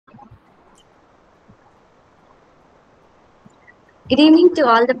Good evening to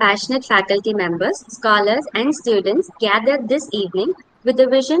all the passionate faculty members, scholars, and students gathered this evening with a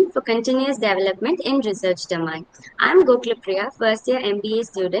vision for continuous development in research domain. I am Priya, first year MBA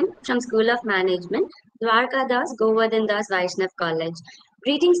student from School of Management, Dwaraka Das, Goverdhan Das Vaishnav College.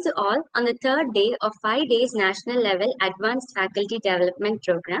 Greetings to all on the third day of 5 days national level advanced faculty development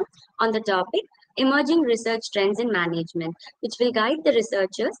program on the topic Emerging Research Trends in Management, which will guide the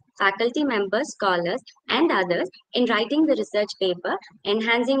researchers, faculty members, scholars, and others in writing the research paper,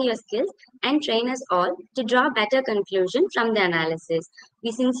 enhancing your skills, and train us all to draw better conclusion from the analysis.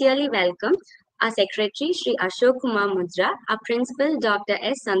 We sincerely welcome our Secretary Sri Ashok Kumar Mudra, our Principal Dr.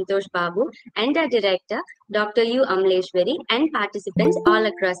 S. Santosh Babu, and our Director Dr. U. Amleshwari, and participants all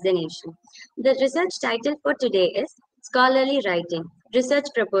across the nation. The research title for today is Scholarly Writing, Research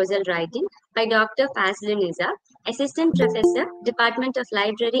Proposal Writing by Dr. Fazlunnisa, Assistant Professor, Department of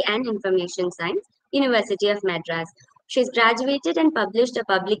Library and Information Science, University of Madras. She has graduated and published a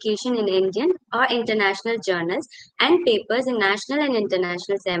publication in Indian or international journals and papers in national and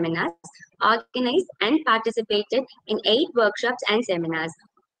international seminars, organized and participated in 8 workshops and seminars.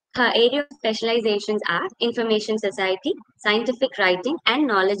 Her area of specializations are information society, scientific writing, and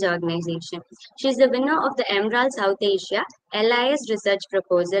knowledge organization. She is the winner of the Emerald South Asia LIS research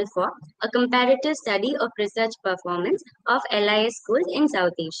proposal for a comparative study of research performance of LIS schools in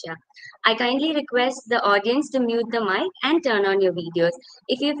South Asia. I kindly request the audience to mute the mic and turn on your videos.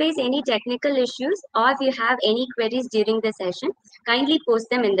 If you face any technical issues or if you have any queries during the session, kindly post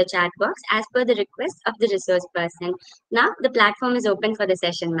them in the chat box as per the request of the resource person. Now, the platform is open for the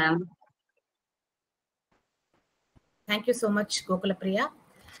session, ma'am. Thank you so much, Priya.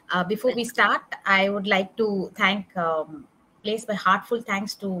 Before we start, I would like to place my heartful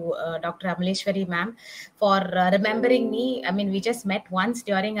thanks to Dr. Amleshwari ma'am for remembering me. I mean, we just met once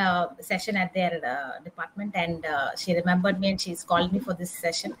during a session at their department, and she remembered me and she's called me for this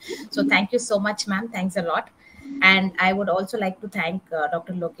session. So thank you so much, ma'am. Thanks a lot. And I would also like to thank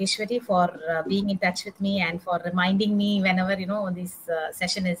Dr. Lokeshwari for being in touch with me and for reminding me whenever, this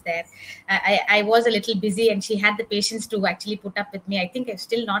session is there. I was a little busy and she had the patience to actually put up with me. I think I've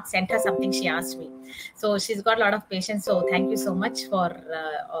still not sent her something she asked me. So she's got a lot of patience. So thank you so much for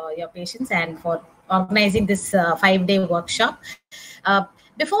your patience and for organizing this 5-day workshop.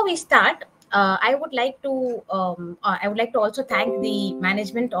 Before we start, I would like to also thank the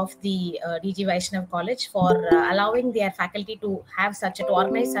management of the DG Vaishnav College for allowing their faculty to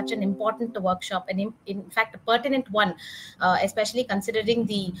organize such an important workshop, and in fact a pertinent one, especially considering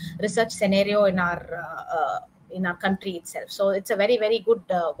the research scenario in our country itself. So it's a very, very good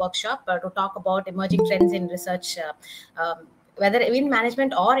workshop to talk about emerging trends in research, whether in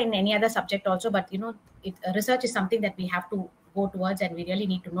management or in any other subject also. But research is something that we have to go towards, and we really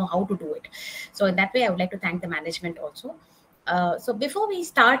need to know how to do it. So in that way, I would like to thank the management also. So before we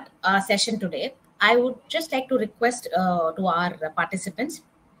start our session today, I would just like to request to our participants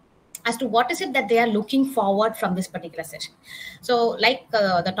as to what is it that they are looking forward from this particular session. So like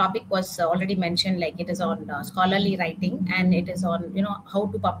the topic was already mentioned, like it is on scholarly writing, and it is on how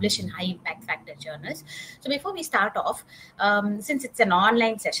to publish in high impact factor journals. So before we start off, since it's an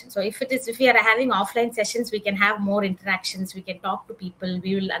online session, so if we are having offline sessions, we can have more interactions, we can talk to people,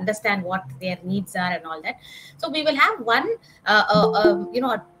 we will understand what their needs are and all that. So we will have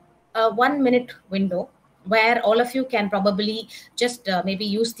a 1 minute window where all of you can probably just maybe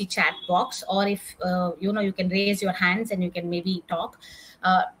use the chat box, or if you can raise your hands and you can maybe talk.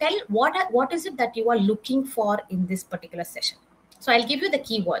 Tell what is it that you are looking for in this particular session. So I'll give you the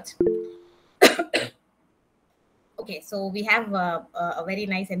keywords. Okay, so we have a very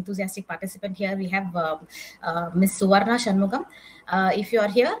nice enthusiastic participant here. We have Ms. Suvarna Shanmugam. If you are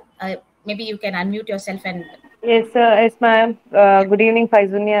here, maybe you can unmute yourself and... Yes, ma'am. Good evening,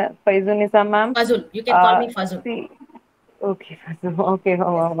 Fazlunnisa, ma'am. Fazul, you can call me Fazul. Okay, Fazul.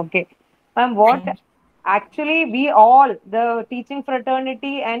 Okay. Ma'am, what actually we all, the teaching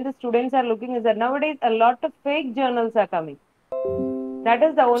fraternity and the students are looking is that nowadays a lot of fake journals are coming. That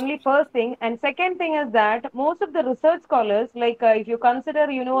is the only first thing. And second thing is that most of the research scholars, like if you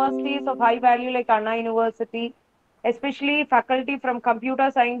consider universities of high value like Anna University, especially faculty from computer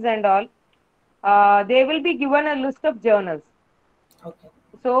science and all, they will be given a list of journals. Okay.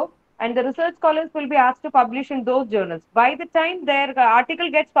 So, and the research scholars will be asked to publish in those journals. By the time their article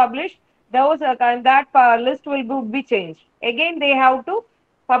gets published, that list will be changed. Again, they have to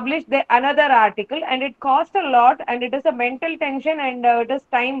publish another article, and it costs a lot, and it is a mental tension, and it is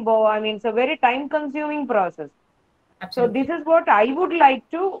time. I mean, it's a very time-consuming process. Absolutely. So, this is what I would like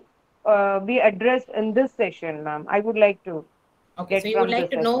to be addressed in this session, ma'am. I would like to. Okay, so you would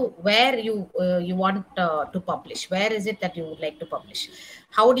like to know where you want to publish. Where is it that you would like to publish?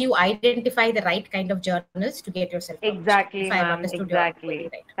 How do you identify the right kind of journals to get yourself published? Exactly, if I have ma'am. understood Exactly. your query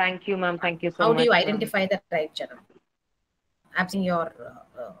right. Thank you, ma'am. Thank you so much. How do you identify the right journal? I'm seeing your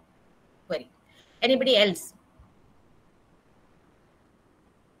query. Anybody else?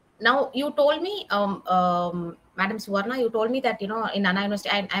 Now, you told me, Madam Suvarna, you told me that, in Anna University,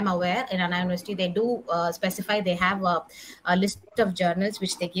 I'm aware, in Anna University, they do specify, they have a list of journals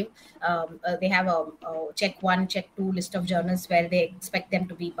which they give. They have a check 1, check 2 list of journals where they expect them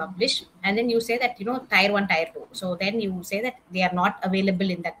to be published. And then you say that, tier 1, tier 2. So then you say that they are not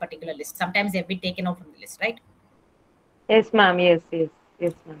available in that particular list. Sometimes they've been taken out from the list, right? Yes, ma'am. Yes, ma'am.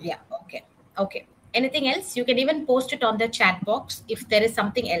 Yeah, okay. Anything else? You can even post it on the chat box if there is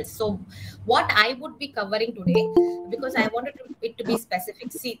something else. So what I would be covering today, because I wanted it to be specific.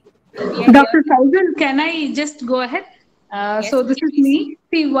 See, Dr. Faisal, can I just go ahead? Yes, so this is me.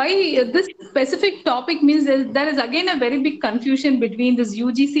 See, why this specific topic means there is again a very big confusion between this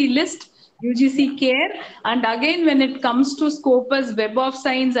UGC list, UGC care, and again when it comes to Scopus, Web of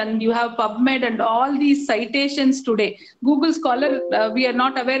Science, and you have PubMed and all these citations today. Google Scholar, we are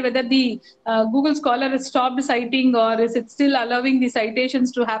not aware whether the Google Scholar has stopped citing or is it still allowing the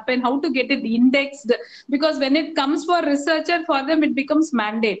citations to happen, how to get it indexed, because when it comes for researcher, for them it becomes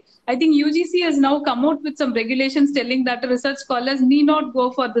mandate. I think UGC has now come out with some regulations telling that research scholars need not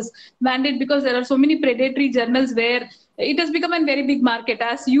go for this mandate because there are so many predatory journals where it has become a very big market,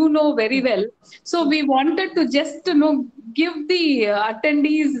 as you know very well. So we wanted to just give the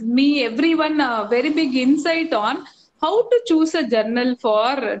attendees, everyone a very big insight on how to choose a journal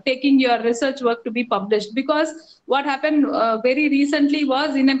for taking your research work to be published. Because what happened very recently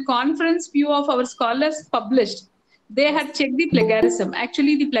was in a conference, few of our scholars published. They had checked the plagiarism.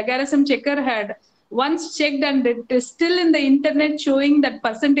 Actually, the plagiarism checker had once checked and it is still in the internet showing that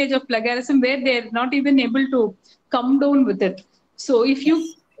percentage of plagiarism where they are not even able to come down with it. So if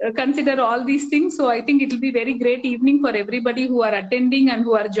you consider all these things, so I think it will be very great evening for everybody who are attending and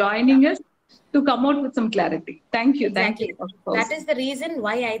who are joining us to come out with some clarity. Thank you. Exactly. Thank you. That is the reason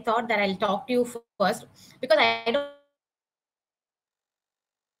why I thought that I'll talk to you first, because I don't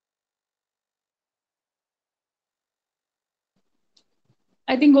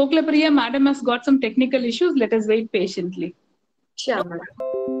I think Goklapriya madam has got some technical issues. Let us wait patiently. Sure.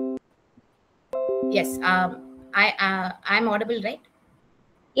 Yes. I'm audible, right?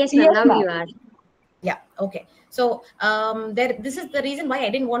 Yes, ma'am. Now you are. Yeah. Okay. So this is the reason why I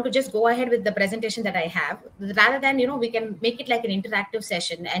didn't want to just go ahead with the presentation that I have. Rather than, we can make it like an interactive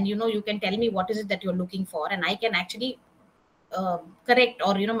session, and you can tell me what is it that you're looking for, and I can actually correct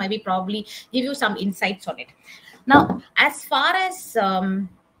or maybe probably give you some insights on it. Now, as far as so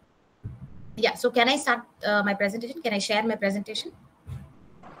can I start my presentation? Can I share my presentation?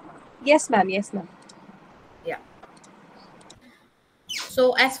 Yes, ma'am. Yes, ma'am. Yeah.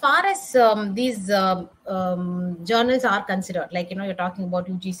 So as far as these journals are considered, like, you're talking about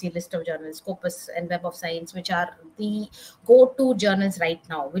UGC list of journals, Scopus and Web of Science, which are the go-to journals right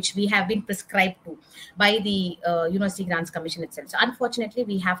now, which we have been prescribed to by the University Grants Commission itself. So unfortunately,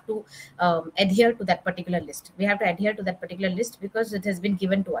 we have to adhere to that particular list. We have to adhere to that particular list because it has been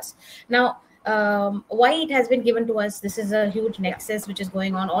given to us. Now, why it has been given to us, this is a huge nexus which is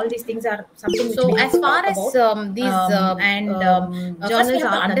going on. All these things are something. So as far as these journals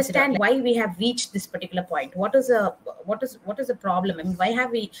are understand why we have reached this particular point. What is the problem? I mean, why have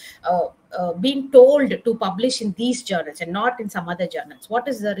we been told to publish in these journals and not in some other journals? What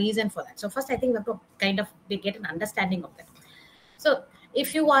is the reason for that? So first, I think we have to kind of get an understanding of that. So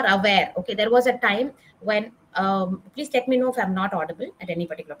if you are aware, okay, there was a time when please let me know if I'm not audible at any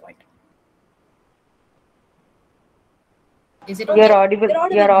particular point. Is it okay? You're audible.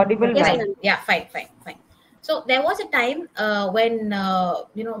 You're audible. Yes, yeah, fine. So there was a time when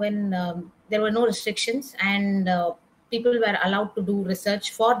there were no restrictions and people were allowed to do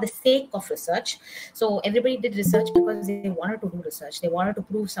research for the sake of research. So everybody did research because they wanted to do research. They wanted to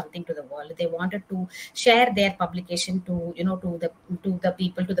prove something to the world. They wanted to share their publication to the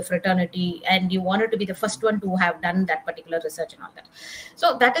people, to the fraternity, and you wanted to be the first one to have done that particular research and all that.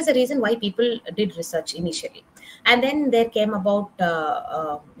 So that is the reason why people did research initially. And then there came about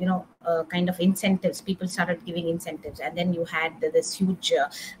kind of incentives. People started giving incentives, and then you had this huge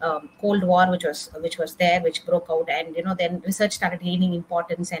Cold War which was there, which broke out, and then research started gaining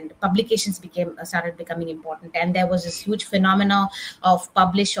importance, and publications started becoming important. And there was this huge phenomena of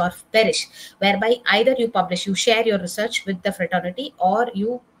publish or perish, whereby either you publish, you share your research with the fraternity, or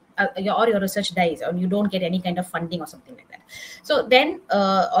you your research dies, or you don't get any kind of funding or something like that. So then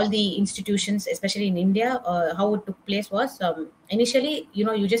all the institutions, especially in India, how it took place was, initially,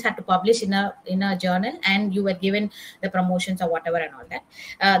 you just had to publish in a journal, and you were given the promotions or whatever and all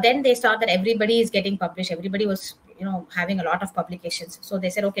that. Then they saw that everybody is getting published, everybody was having a lot of publications. So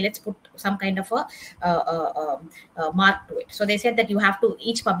they said, okay, let's put some kind of a mark to it. So they said that you have to,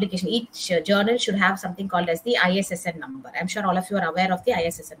 each publication, each journal should have something called as the ISSN number. I'm sure all of you are aware of the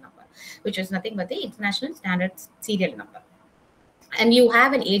ISSN number, which is nothing but the International Standard Serial Number. And you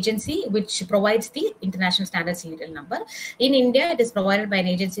have an agency which provides the International Standard Serial Number. In India, it is provided by an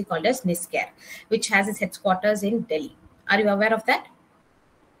agency called as NISCARE, which has its headquarters in Delhi. Are you aware of that?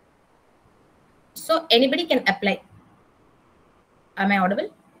 So anybody can apply. Am I audible?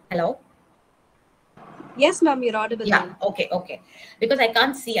 Hello? Yes, ma'am, you're audible. Yeah, Ma'am. okay. Because I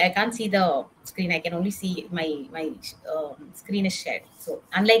can't see the screen. I can only see my screen is shared. So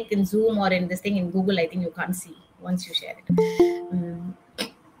unlike in Zoom or in this thing in Google, I think you can't see once you share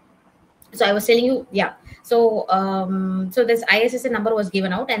it. So I was telling you, yeah. So so this ISSN number was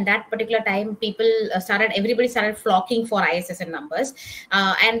given out, and that particular time everybody started flocking for ISSN numbers,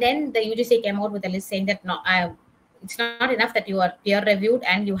 and then the UGC came out with a list saying that no, it's not enough that you are peer reviewed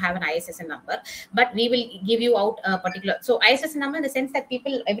and you have an ISSN number, but we will give you out a particular. So ISSN number in the sense that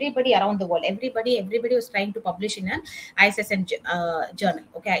everybody around the world, everybody was trying to publish in an ISSN journal.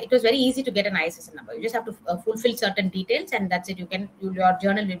 Okay, it was very easy to get an ISSN number. You just have to fulfill certain details, and that's it. Your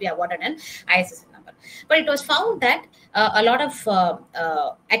journal will be awarded an ISSN number. But it was found that a lot of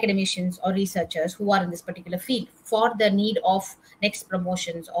academicians or researchers who are in this particular field, for the need of next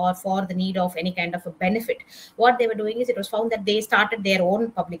promotions or for the need of any kind of a benefit, what they were doing is, it was found that they started their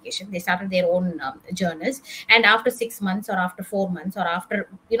own publication, they started their own journals, and after 6 months or after 4 months or after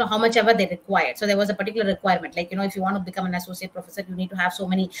how much ever they required. So there was a particular requirement, like if you want to become an associate professor, you need to have so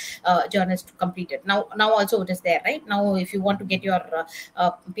many journals to complete it. Now also it is there, right? Now if you want to get your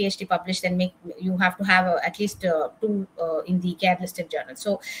PhD published, then you have to have at least 2 in the CARE listed journal.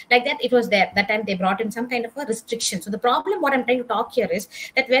 So like that, it was there. That time they brought in some kind of a restriction. So the problem, what I'm trying to talk here is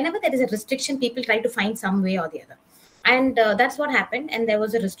that whenever there is a restriction, people try to find some way or the other. And that's what happened. And there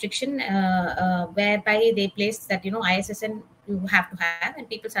was a restriction whereby they placed that, ISSN you have to have, and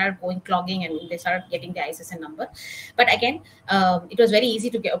people started clogging, and they started getting the ISSN number. But again, it was very easy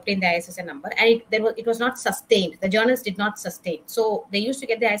to obtain the ISSN number, and it was not sustained. The journals did not sustain. So they used to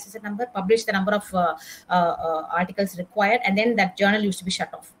get the ISSN number, publish the number of articles required, and then that journal used to be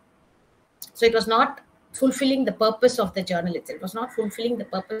shut off. So it was not fulfilling the purpose of the journal itself. It was not fulfilling the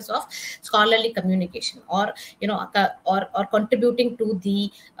purpose of scholarly communication, or or contributing to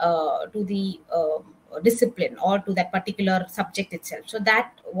the discipline or to that particular subject itself. So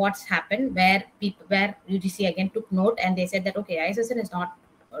that what's happened, where UGC again took note, and they said that okay, ISSN is not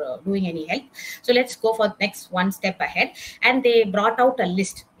doing any help, so let's go for next one step ahead. And they brought out a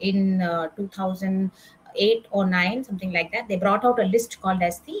list in 2008 or 9, something like that. They brought out a list called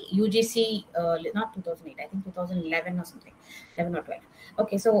as the UGC, not 2008, I think 2011 or something, 11 or 12.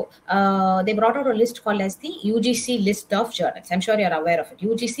 Okay, so they brought out a list called as the UGC list of journals. I'm sure you're aware of it.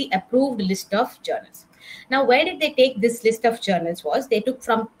 UGC approved list of journals. Now, where did they take this list of journals was, they took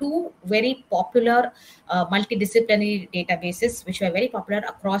from 2 very popular multidisciplinary databases, which were very popular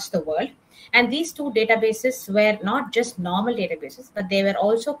across the world. And these 2 databases were not just normal databases, but they were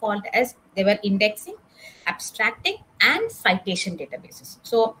also called as, they were indexing, abstracting, and citation databases.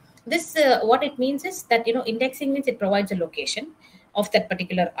 So this, what it means is that, indexing means it provides a location of that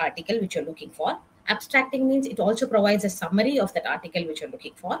particular article which you're looking for. Abstracting means it also provides a summary of that article which you're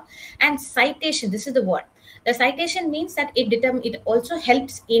looking for. And citation, this is the word. The citation means that it also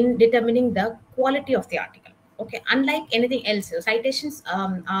helps in determining the quality of the article. Okay, unlike anything else, citations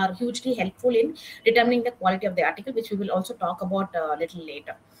are hugely helpful in determining the quality of the article, which we will also talk about a little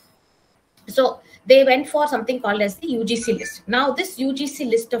later. So they went for something called as the UGC list. Now this UGC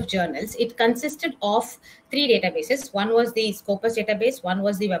list of journals, it consisted of 3 databases. One was the Scopus database, one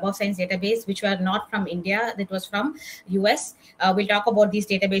was the Web of Science database, which were not from India, that was from US. We'll talk about these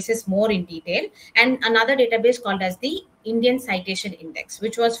databases more in detail. And another database called as the Indian Citation Index,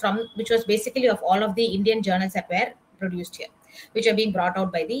 which was basically of all of the Indian journals that were produced here, which are being brought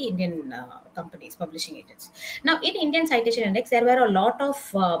out by the Indian companies, publishing agents. Now, in Indian Citation Index, there were a lot of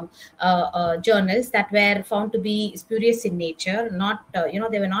journals that were found to be spurious in nature.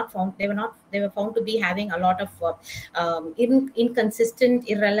 They were found to be having a lot of inconsistent,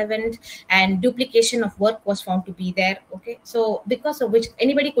 irrelevant, and duplication of work was found to be there. Okay, so because of which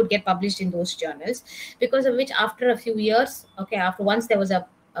anybody could get published in those journals, because of which after a few years, okay, once there was a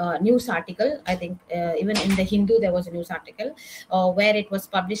news article. I think even in the Hindu there was a news article where it was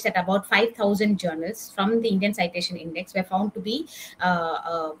published that about 5,000 journals from the Indian Citation Index were found to be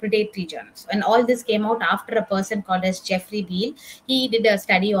predatory journals, and all this came out after a person called as Jeffrey Beal. He did a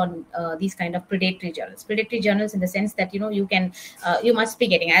study on these kind of predatory journals. Predatory journals in the sense that you must be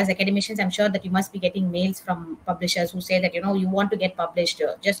getting, as academicians, I'm sure that you must be getting mails from publishers who say that you want to get published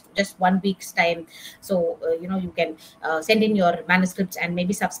just 1 week's time, so you can send in your manuscripts and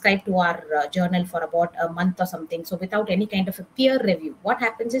maybe subscribe to our journal for about a month or something. So without any kind of a peer review, what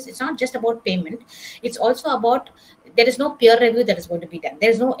happens is it's not just about payment, it's also about there is no peer review that is going to be done. There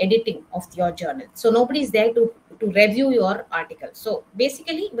is no editing of your journal, so nobody is there to review your article. So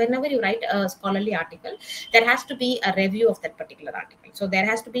basically, whenever you write a scholarly article, there has to be a review of that particular article. So there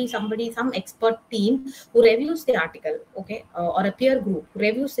has to be some expert team who reviews the article, okay, or a peer group who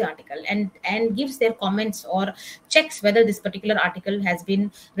reviews the article and gives their comments or checks whether this particular article has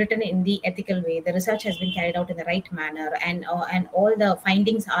been written in the ethical way, the research has been carried out in the right manner, and all the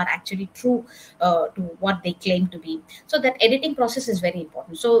findings are actually true to what they claim to be. So that editing process is very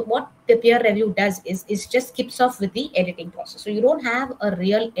important. So what the peer review does is just skips off with the editing process. So you don't have a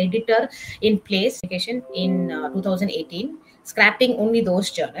real editor in place in 2018, scrapping only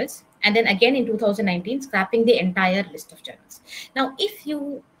those journals, and then again in 2019 scrapping the entire list of journals. Now if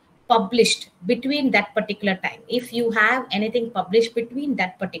you published between that particular time, if you have anything published between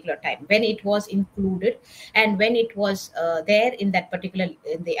that particular time when it was included and when it was there in that particular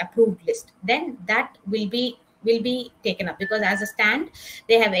in the approved list, then that will be taken up, because as a stand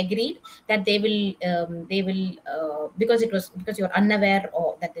they have agreed that they will because you're unaware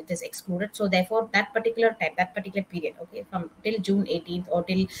or that it is excluded. So therefore that particular time, that particular period, okay, from till June 18th or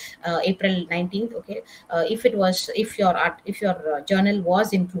till April 19th, okay, if your journal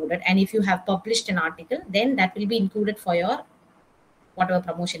was included and if you have published an article, then that will be included for your whatever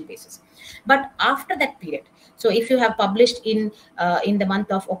promotion basis. But after that period, so if you have published in the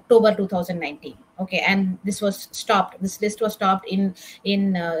month of October 2019, okay, and this list was stopped in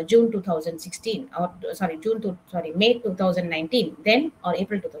June 2016, or May 2019, then, or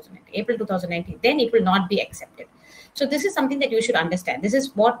April 2019, then it will not be accepted. So this is something that you should understand. This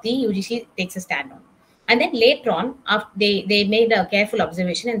is what the UGC takes a stand on. And then later on, they made a careful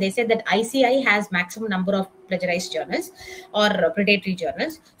observation, and they said that ICI has maximum number of plagiarized journals or predatory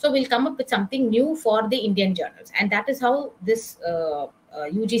journals. So we'll come up with something new for the Indian journals, and that is how this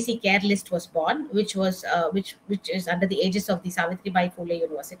UGC care list was born, which is under the aegis of the Savitribai Phule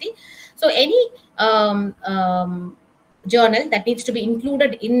University. So any journal that needs to be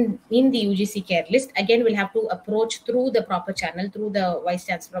included in the UGC care list, again will have to approach through the proper channel, through the vice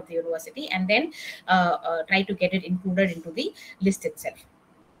chancellor of the university, and then try to get it included into the list itself.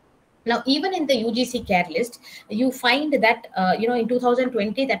 Now, even in the UGC care list, you find that in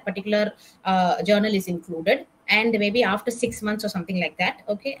 2020 that particular journal is included, and maybe after 6 months or something like that,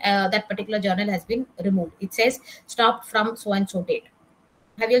 okay, that particular journal has been removed. It says stopped from so and so date.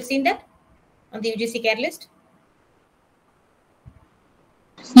 Have you all seen that on the UGC care list?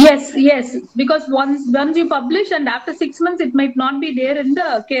 Yes, because once you publish and after 6 months it might not be there in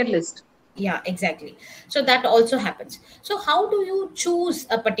the care list. Yeah, exactly. So that also happens. So how do you choose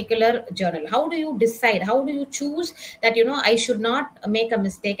a particular journal? How do you decide? How do you choose that, I should not make a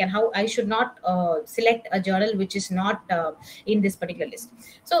mistake, and how I should not select a journal which is not in this particular list?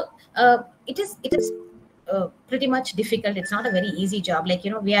 So it is pretty much difficult. It's not a very easy job. Like,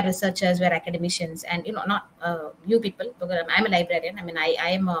 we are researchers, we're academicians, and, not you people. I'm a librarian. I mean, I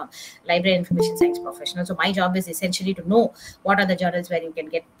am a library information science professional. So my job is essentially to know what are the journals where you can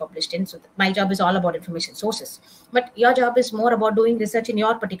get published in. So my job is all about information sources. But your job is more about doing research in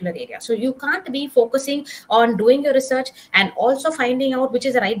your particular area. So you can't be focusing on doing your research and also finding out which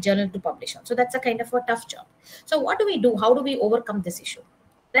is the right journal to publish on. So that's a kind of a tough job. So what do we do? How do we overcome this issue?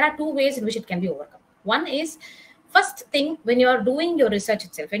 There are two ways in which it can be overcome. One is, first thing, when you're doing your research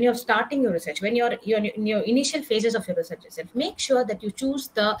itself, when you're starting your research, when you're in your initial phases of your research itself, make sure that you choose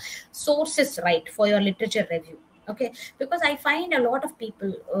the sources right for your literature review. Okay, because I find a lot of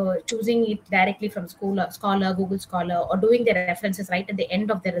people choosing it directly from Scholar, Google Scholar, or doing their references right at the end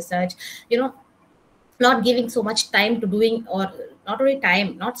of their research, not giving so much time to doing, or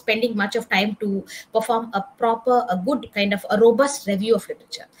not spending much of time to perform a good kind of a robust review of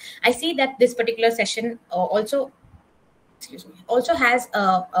literature. I see that this particular session also has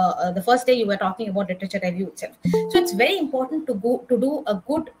the first day you were talking about literature review itself. So it's very important to do a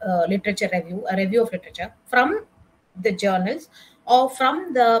good literature review, a review of literature from the journals or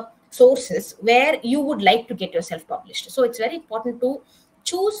from the sources where you would like to get yourself published. So it's very important to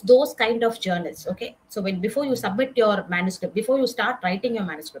choose those kind of journals. Okay, so before you submit your manuscript, before you start writing your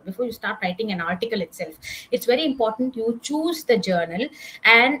manuscript, before you start writing an article itself, it's very important you choose the journal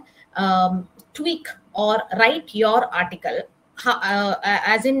and tweak or write your article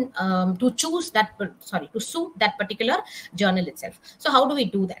as in to choose that, to suit that particular journal itself. So how do we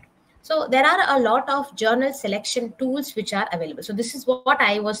do that? So there are a lot of journal selection tools which are available. So this is what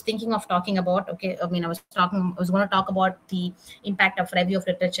I was thinking of talking about. Okay, I mean, I was going to talk about the impact of review of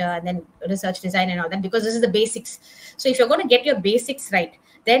literature and then research design and all that, because this is the basics. So if you're going to get your basics right,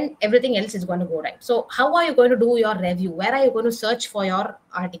 then everything else is going to go right. So how are you going to do your review? Where are you going to search for your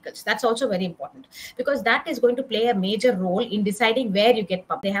articles? That's also very important, because that is going to play a major role in deciding where you get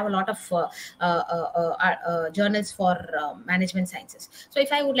published. They have a lot of journals for management sciences. So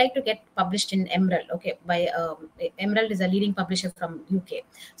if I would like to get published in Emerald, okay, by Emerald is a leading publisher from UK.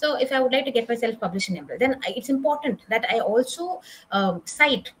 So if I would like to get myself published in Emerald, then it's important that I also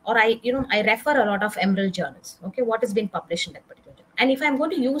cite, or I refer a lot of Emerald journals. Okay, what has been published in that particular journal. And if I'm going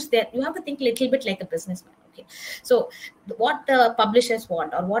to use that, you have to think a little bit like a businessman. Okay, so what the publishers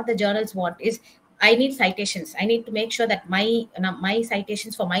want or what the journals want is, I need citations. I need to make sure that my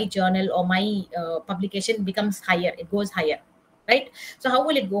citations for my journal or my publication becomes higher. It goes higher, right? So how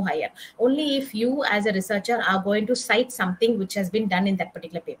will it go higher? Only if you as a researcher are going to cite something which has been done in that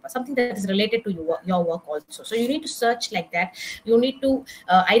particular paper, something that is related to your work also. So you need to search like that. You need to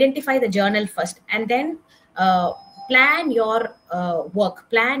identify the journal first, and then plan your work,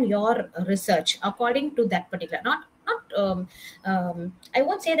 plan your research according to that particular. I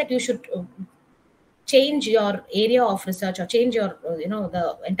won't say that you should change your area of research or change your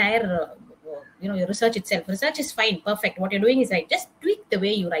the entire your research itself. Research is fine, perfect, what you're doing is right. Just tweak the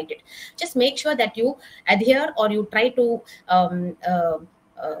way you write it. Just make sure that you adhere, or you try to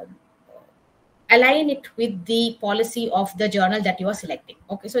align it with the policy of the journal that you are selecting.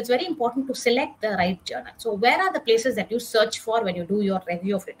 Okay, so it's very important to select the right journal. So where are the places that you search for when you do your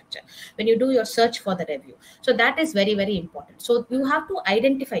review of literature, when you do your search for the review? So that is very, very important. So you have to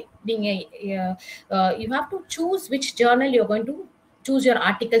identify, you have to choose which journal you're going to choose your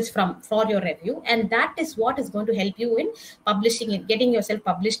articles from for your review, and that is what is going to help you in publishing it, getting yourself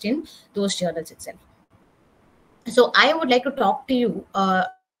published in those journals itself. So I would like to talk to you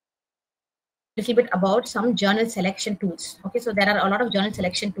little bit about some journal selection tools. Okay, so there are a lot of journal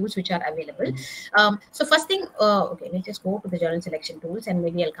selection tools which are available. So first thing, okay, let's just go to the journal selection tools and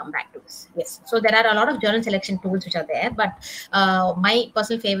maybe I'll come back to this. Yes, so there are a lot of journal selection tools which are there, but my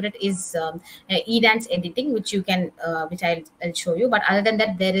personal favorite is eDance editing, which you can, which I'll show you. But other than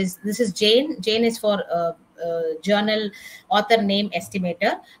that, this is Jane. Jane is for journal author name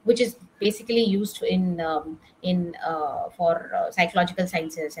estimator, which is basically used in for psychological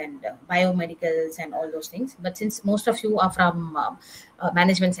sciences and biomedicals and all those things. But since most of you are from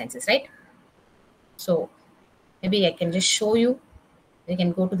management sciences, right? So maybe I can just show you. You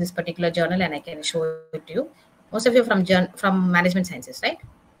can go to this particular journal and I can show it to you. Most of you are from management sciences, right?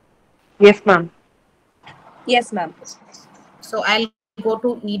 Yes, ma'am. Yes, ma'am. So I'll go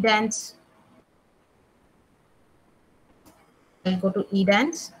to eDance. I'll go to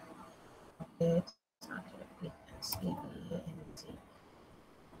eDance. Okay.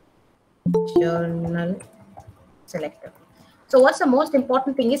 Journal selector. So what's the most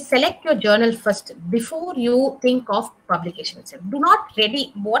important thing is select your journal first before you think of publication itself. Do not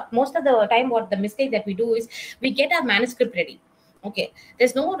ready. What most of the time, what the mistake that we do is we get our manuscript ready. Okay,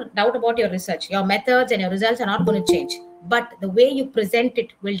 there's no doubt about your research. Your methods and your results are not going to change, but the way you present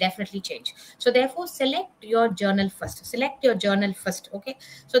it will definitely change. So therefore, select your journal first. Select your journal first. Okay,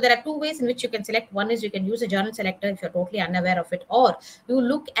 so there are two ways in which you can select. One is you can use a journal selector if you're totally unaware of it, or you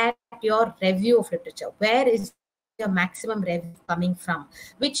look at your review of literature. Where is your maximum revenue coming from?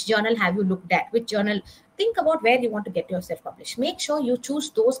 Which journal have you looked at? Which journal? Think about where you want to get yourself published. Make sure you choose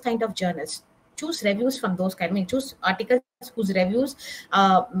those kind of journals. Choose reviews from those kind. I mean, choose articles whose reviews,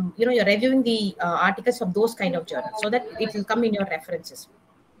 you're reviewing the articles from those kind of journals, so that it will come in your references.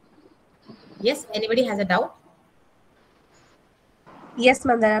 Yes, anybody has a doubt? Yes,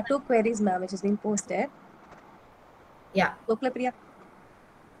 ma'am. There are two queries, ma'am, which has been posted. Yeah. Gokulapriya.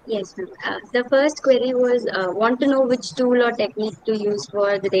 Yes, the first query was want to know which tool or technique to use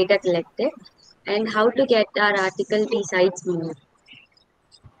for the data collected and how to get our article besides more.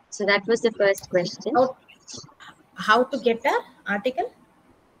 So that was the first question. How to get an article?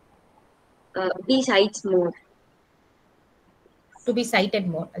 Besides more. To be cited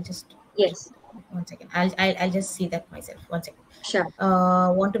more. I'll just... Yes. One second. I'll just see that myself. One second. Sure.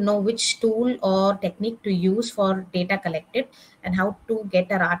 Want to know which tool or technique to use for data collected and how to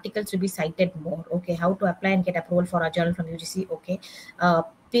get our articles to be cited more. Okay. How to apply and get approval for our journal from UGC. Okay.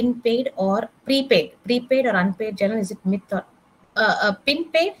 Pin paid or prepaid? Prepaid or unpaid journal? Is it myth or pin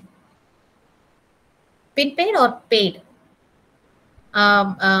paid? Pin paid or paid?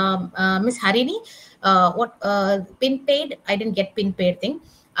 Miss Harini, what pin paid? I didn't get pin paid thing.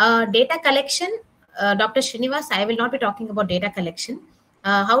 Data collection, Dr. Srinivas, I will not be talking about data collection.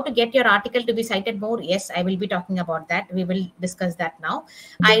 How to get your article to be cited more? Yes, I will be talking about that. We will discuss that now.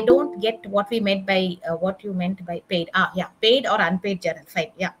 I don't get what we meant by what you meant by paid. Yeah, paid or unpaid journal.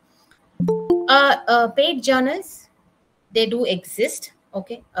 Fine. Yeah. Paid journals, they do exist.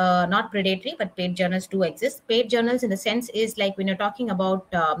 Okay, not predatory, but paid journals do exist. Paid journals in the sense is like when you're talking about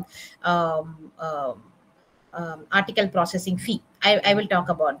article processing fee. I will talk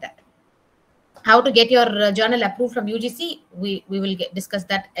about that. How to get your journal approved from UGC, we will discuss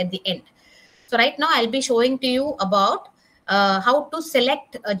that at the end. So right now I'll be showing to you about how to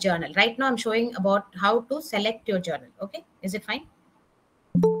select a journal. Right now I'm showing about how to select your journal. Okay, is it fine?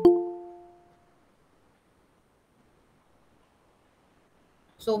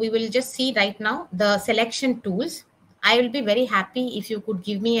 So we will just see right now the selection tools. I will be very happy if you could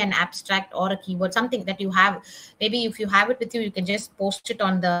give me an abstract or a keyword, something that you have. Maybe if you have it with you, you can just post it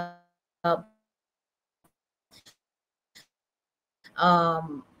on the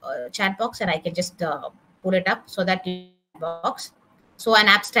chat box and I can just pull it up so that you box. So an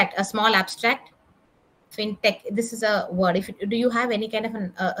abstract, a small abstract, fintech. This is a word. If do you have any kind of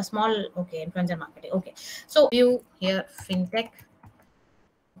a small, okay, influencer marketing. Okay, so you here fintech.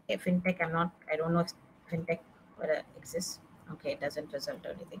 Okay, fintech. I don't know if fintech exists. Okay, it doesn't result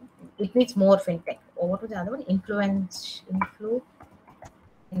or anything. It needs more fintech. Or what was the other one? Influencer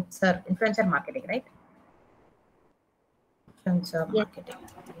marketing, right? Influencer marketing.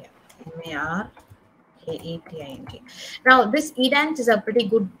 Yeah. MARKETING. Now, this EDANS is a pretty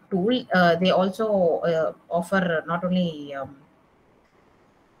good tool. They also offer not only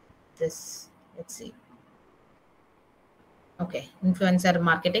this. Let's see. Okay, influencer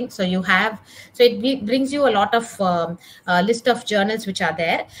marketing. So you have, so it brings you a lot of list of journals which are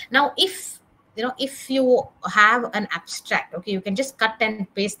there. Now, if you have an abstract, okay, you can just cut and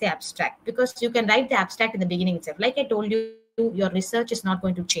paste the abstract, because you can write the abstract in the beginning itself. Like I told you, your research is not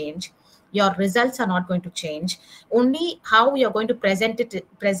going to change. Your results are not going to change. Only how you're going to present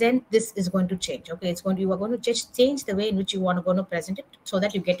this is going to change. Okay, you are going to just change the way in which you want to go to present it, so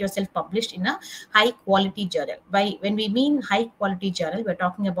that you get yourself published in a high quality journal. When we mean high quality journal, we're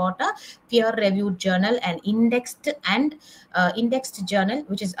talking about a peer reviewed journal and indexed journal,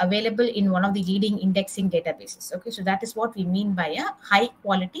 which is available in one of the leading indexing databases. Okay, so that is what we mean by a high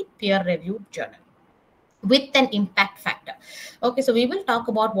quality peer reviewed journal with an impact factor. Okay, so we will talk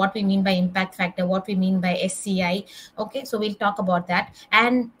about what we mean by impact factor, what we mean by SCI. Okay, so we'll talk about that.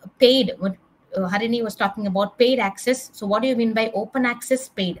 And paid, what Harini was talking about, paid access. So what do you mean by open access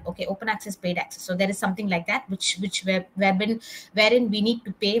paid? Okay, open access paid access. So there is something like that wherein we need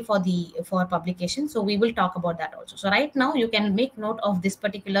to pay for publication. So we will talk about that also. So right now you can make note of this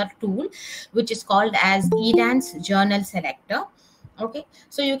particular tool, which is called as EDANS Journal Selector. Okay,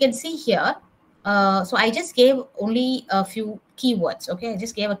 so you can see here. So I just gave only a few keywords. Okay, I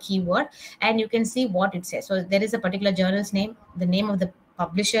just gave a keyword and you can see what it says. So there is a particular journal's name, the name of the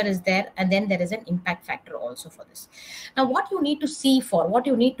publisher is there, and then there is an impact factor also for this. Now, what you need to see for, what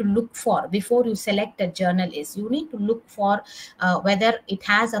you need to look for before you select a journal is, you need to look for whether it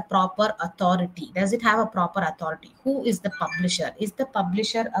has a proper authority. Does it have a proper authority? Who is the publisher? Is the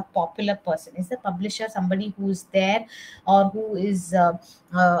publisher a popular person? Is the publisher somebody who is there, or who is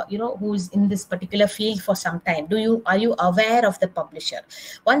who is in this particular field for some time? Are you aware of the publisher?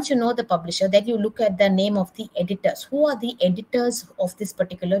 Once you know the publisher, then you look at the name of the editors. Who are the editors of this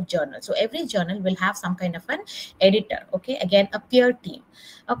particular journal? So every journal will have some kind of an editor. Okay, again, a peer team.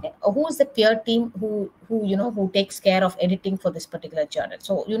 Okay, who is the peer team who takes care of editing for this particular journal?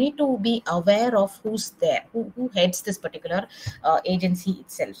 So you need to be aware of who's there, who heads this particular agency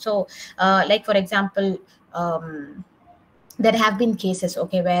itself. So like for example, there have been cases,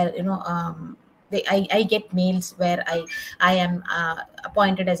 okay, where I get mails where I am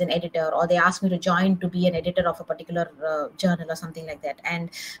appointed as an editor, or they ask me to join to be an editor of a particular journal or something like that.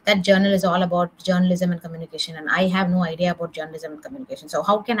 And that journal is all about journalism and communication, and I have no idea about journalism and communication. So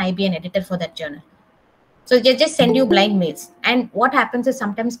how can I be an editor for that journal? So they just send you blind mails. And what happens is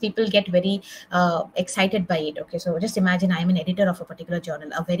sometimes people get very excited by it. Okay, so just imagine I'm an editor of a particular journal,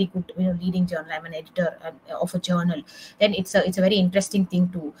 a very good, leading journal. I'm an editor of a journal. Then it's a very interesting thing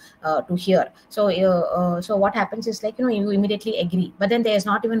to hear. So what happens is, like, you immediately agree, but then there's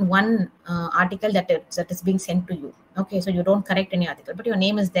not even one article that is being sent to you. Okay, so you don't correct any article, but your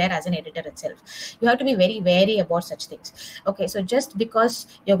name is there as an editor itself. You have to be very wary about such things. Okay, so just because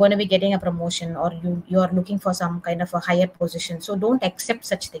you're going to be getting a promotion, or you're looking for some kind of a higher position, so don't accept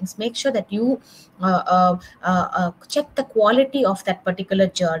such things. Make sure that you check the quality of that particular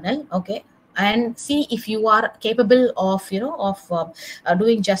journal. Okay, and see if you are capable of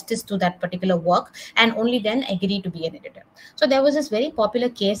doing justice to that particular work, and only then agree to be an editor. So there was this very popular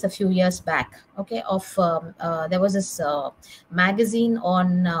case a few years back, okay, of there was this magazine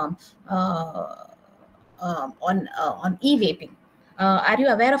on e-vaping. Are you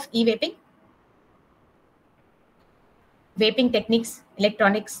aware of e-vaping? Vaping techniques,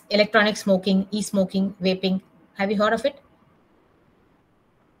 electronic smoking, e-smoking, vaping. Have you heard of it?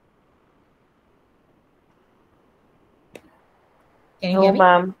 Can you hear me?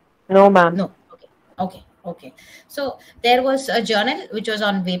 Ma'am. No, ma'am. No. Okay. So there was a journal which was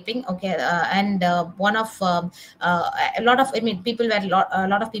on vaping. Okay, and one of a lot of, people were a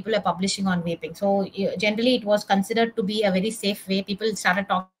lot of people are publishing on vaping. So generally, it was considered to be a very safe way. People started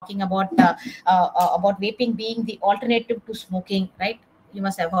talking about vaping being the alternative to smoking, right? You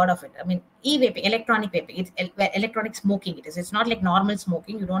must have heard of it. E-vaping, electronic vaping, it's electronic smoking. It's not like normal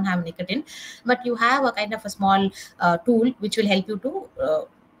smoking. You don't have nicotine, but you have a kind of a small tool which will help you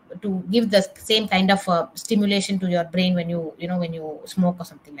to give the same kind of stimulation to your brain when you smoke or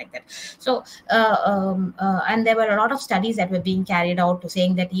something like that. So and there were a lot of studies that were being carried out to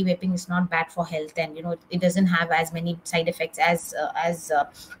saying that e-vaping is not bad for health, and it doesn't have as many side effects as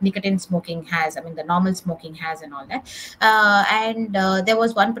nicotine smoking has. The normal smoking has, and all that. And there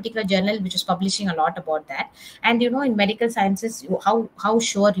was one particular journal which was publishing a lot about that. And in medical sciences, how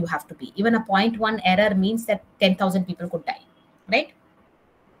sure you have to be. Even a 0.1 error means that 10,000 people could die, right?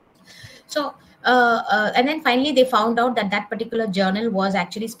 So, and then finally they found out that particular journal was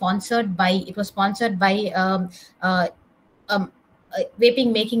actually sponsored by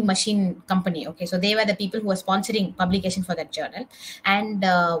vaping making machine company. Okay, so they were the people who were sponsoring publication for that journal. And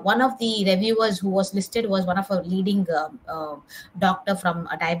one of the reviewers who was listed was one of a leading doctor from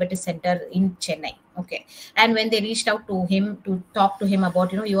a diabetes center in Chennai. Okay, and when they reached out to him to talk to him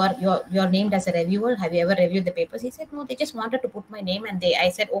about, you're named as a reviewer, have you ever reviewed the papers? He said, no, they just wanted to put my name, and I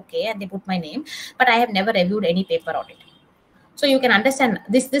said okay, and they put my name, but I have never reviewed any paper on it. So you can understand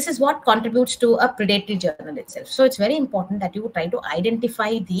this is what contributes to a predatory journal itself. So it's very important that you try to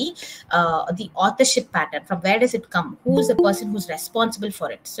identify the authorship pattern. From where does it come? Who is the person who's responsible for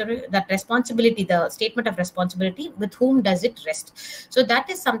it? So that responsibility, the statement of responsibility, with whom does it rest? So that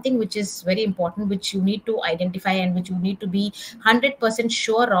is something which is very important, which you need to identify, and which you need to be 100%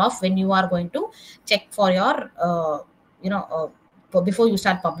 sure of when you are going to check for your before you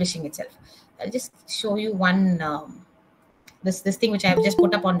start publishing itself. I'll just show you one this thing which I have just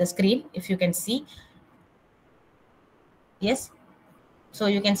put up on the screen, if you can see. Yes, so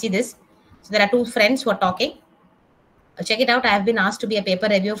you can see this. So there are two friends who are talking. Check it out. I have been asked to be a paper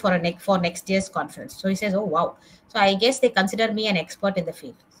reviewer for next year's conference. So he says, oh wow, so I guess they consider me an expert in the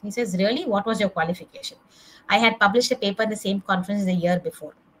field. He says, really, what was your qualification? I had published a paper in the same conference the year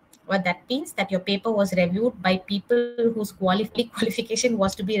before. Well, that means that your paper was reviewed by people whose qualification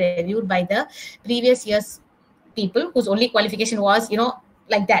was to be reviewed by the previous year's people, whose only qualification was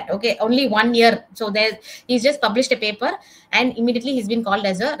like that. Okay, only 1 year. So he's just published a paper, and immediately he's been called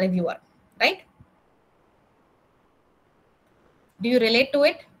as a reviewer, right? Do you relate to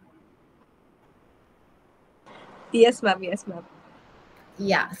it? Yes, ma'am.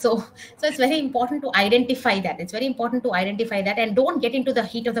 Yeah, so it's very important to identify that. It's very important to identify that, and don't get into the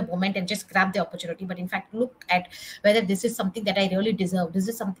heat of the moment and just grab the opportunity, but in fact look at whether this is something that I really deserve. This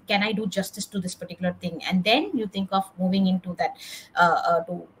is something, can I do justice to this particular thing? And then you think of moving into that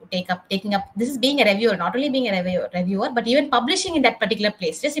to taking up this is being a reviewer, not only being a reviewer, but even publishing in that particular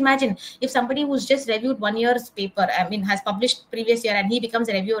place. Just imagine if somebody who's just reviewed 1 year's paper, has published previous year, and he becomes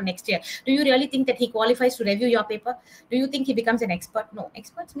a reviewer next year. Do you really think that he qualifies to review your paper? Do you think he becomes an expert? No.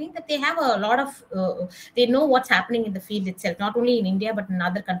 Experts mean that they have a lot of they know what's happening in the field itself, not only in India but in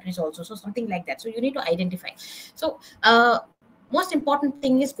other countries also. So something like that. So you need to identify. So most important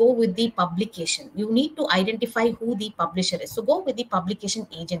thing is go with the publication. You need to identify who the publisher is. So go with the publication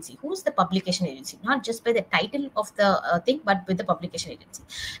agency. Who's the publication agency? Not just by the title of the thing, but with the publication agency.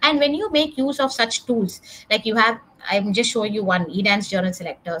 And when you make use of such tools, like you have, I'm just showing you one, eDance Journal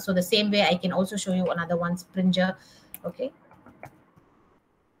Selector. So the same way I can also show you another one, Springer. Okay.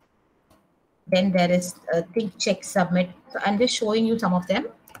 Then there is think, check, submit. So I'm just showing you some of them.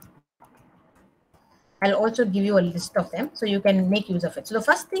 I'll also give you a list of them so you can make use of it. So the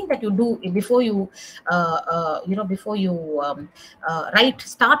first thing that you do before you,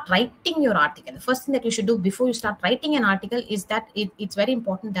 start writing your article, the first thing that you should do before you start writing an article is that it's very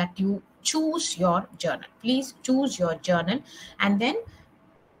important that you choose your journal. Please choose your journal and then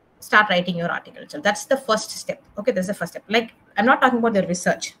start writing your article. So that's the first step. Okay, that's the first step. Like, I'm not talking about the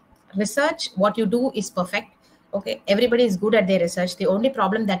research. Research, what you do is perfect. Okay, everybody is good at their research. The only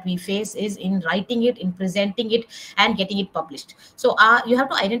problem that we face is in writing it, in presenting it, and getting it published. So you have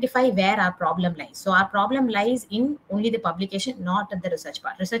to identify where our problem lies. So our problem lies in only the publication, not at the research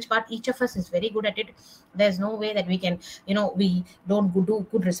part. Research part, each of us is very good at it. There's no way that we can, we don't do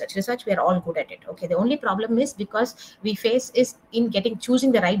good research. Research, we are all good at it. Okay, the only problem is because we face is in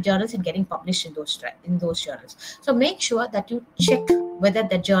choosing the right journals and getting published in those journals. So make sure that you check whether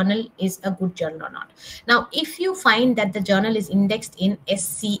the journal is a good journal or not. Now, if you find that the journal is indexed in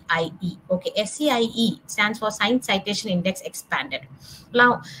SCIE, okay, SCIE stands for Science Citation Index Expanded.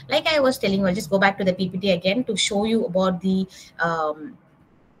 Now, like I was telling you, I'll just go back to the PPT again to show you about the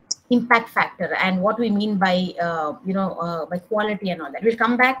impact factor and what we mean by by quality and all that. We'll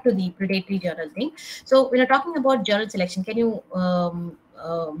come back to the predatory journal thing. So when you're talking about journal selection, can you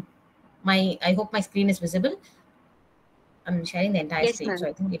I hope my screen is visible. I'm sharing the entire screen, so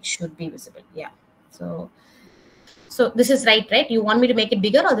I think it should be visible. Yeah. So this is right? You want me to make it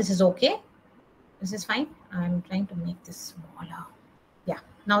bigger, or this is okay? This is fine. I'm trying to make this smaller. Yeah.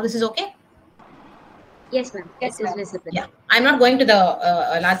 Now this is okay. Yes, ma'am. Yes, it is visible. Yeah. I'm not going to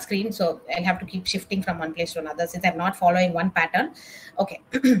the large screen, so I'll have to keep shifting from one place to another since I'm not following one pattern. Okay.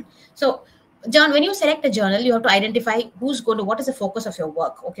 So, John, when you select a journal, you have to identify what is the focus of your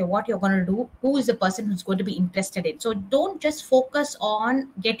work, okay, what you're going to do, who is the person who's going to be interested in. So don't just focus on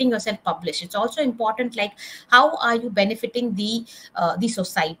getting yourself published. It's also important, like, how are you benefiting the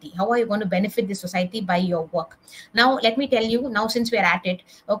society? How are you going to benefit the society by your work? Now, let me tell you, now since we're at it,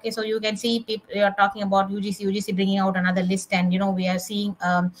 okay, so you can see people, you're talking about UGC bringing out another list, and, we are seeing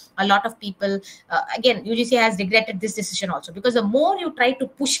a lot of people, again, UGC has regretted this decision also, because the more you try to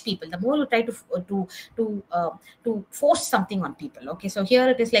push people, the more you try to force something on people. Okay, so here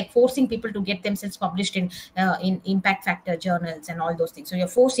it is like forcing people to get themselves published in impact factor journals and all those things. So you're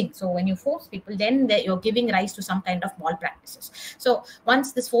forcing. So when you force people, then you're giving rise to some kind of malpractices. So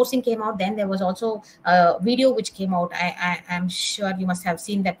once this forcing came out, then there was also a video which came out. I'm sure you must have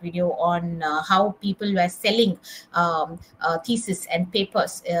seen that video on how people were selling thesis and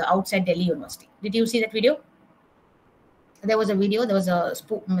papers outside Delhi University. Did you see that video? There was a video, there was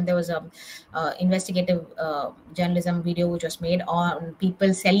a investigative journalism video which was made on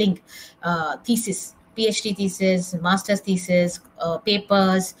people selling thesis, PhD thesis, master's thesis,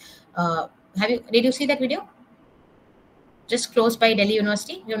 papers. Did you see that video? Just close by Delhi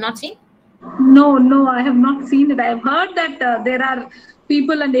University. You have not seen? No, I have not seen it. I have heard that there are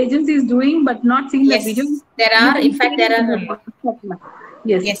people and agencies doing, but not seen that video. There are, in fact, there are.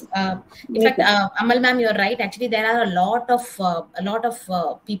 Yes. In fact, Amal ma'am, you're right. Actually, there are a lot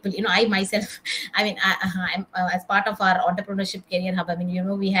of people. I myself, I'm as part of our entrepreneurship career hub.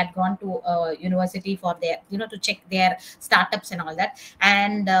 We had gone to university for their, to check their startups and all that.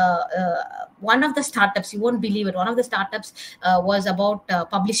 And one of the startups, you won't believe it. One of the startups was about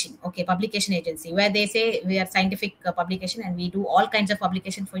publishing. Okay, publication agency, where they say we are scientific publication and we do all kinds of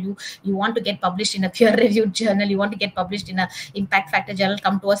publication for you. You want to get published in a peer-reviewed journal. You want to get published in a impact factor journal.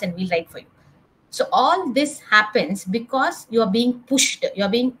 Come to us and we'll write for you. So all this happens because you are being pushed. You are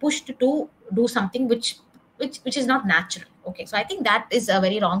being pushed to do something which is not natural. Okay, so I think that is a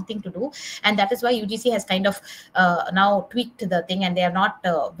very wrong thing to do, and that is why UGC has kind of now tweaked the thing, and they are not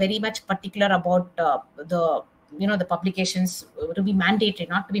very much particular about the publications to be mandatory,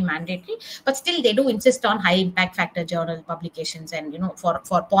 not to be mandatory, but still they do insist on high impact factor journal publications, and for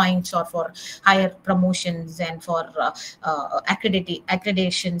points or for higher promotions and for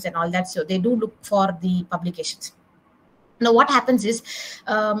accreditations and all that. So they do look for the publications. Now what happens is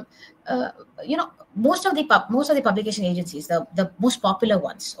most of the publication agencies, the most popular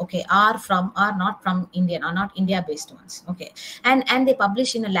ones, okay, are not from India, are not India based ones, okay, and they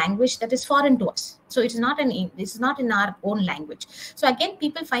publish in a language that is foreign to us. So it's not in our own language. So again,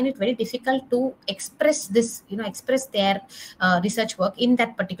 people find it very difficult to express this, express their research work in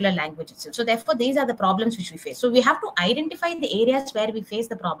that particular language itself. So therefore, these are the problems which we face. So we have to identify the areas where we face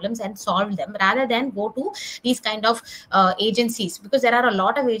the problems and solve them, rather than go to these kind of agencies, because there are a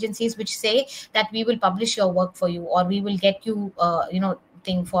lot of agencies which say that we will publish your work for you, or we will get you,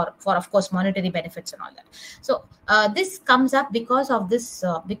 thing for of course monetary benefits and all that. So this comes up because of this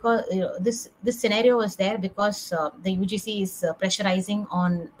this scenario is there because the UGC is pressurizing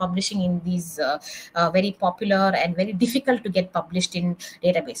on publishing in these very popular and very difficult to get published in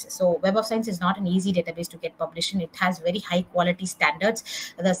databases. So Web of Science is not an easy database to get published in. It has very high quality standards.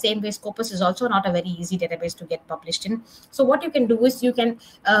 The same way Scopus is also not a very easy database to get published in. So what you can do is you can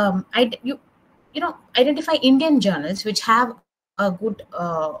identify Indian journals which have a good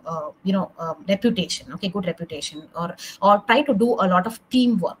reputation, good reputation, or try to do a lot of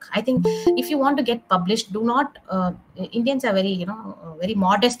teamwork. I think if you want to get published, do not Indians are very very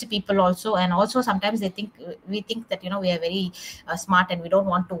modest people also, and also sometimes we think that we are very smart and we don't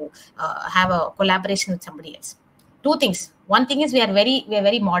want to have a collaboration with somebody else. Two things. One thing is we are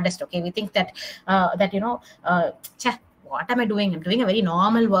very modest. Okay, we think that what am I doing? I'm doing a very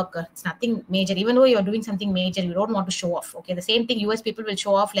normal work. It's nothing major. Even though you're doing something major, you don't want to show off. Okay, the same thing US people will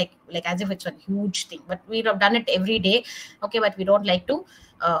show off like as if it's a huge thing. But we have done it every day. Okay, but we don't like to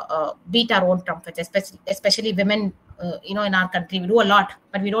beat our own trumpets, especially women. In our country, we do a lot,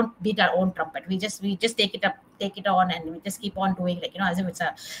 but we don't beat our own trumpet. We just take it on, and we just keep on doing as if it's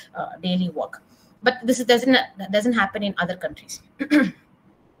a daily work. But this doesn't happen in other countries.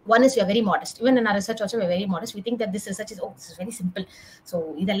 One is we are very modest. Even in our research also we are very modest. We think that this research is this is very simple.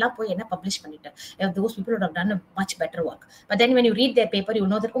 So idella poi enna publish pannita. Those people would have done a much better work. But then when you read their paper, you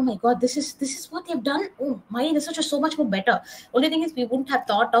know that, oh my God, this is what they've done. Oh, my research is so much more better. Only thing is we wouldn't have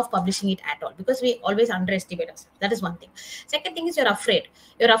thought of publishing it at all because we always underestimate ourselves. That is one thing. Second thing is you're afraid.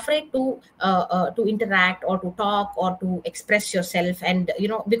 You're afraid to interact or to talk or to express yourself, and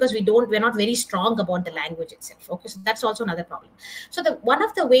because we're not very strong about the language itself. Okay, so that's also another problem. So one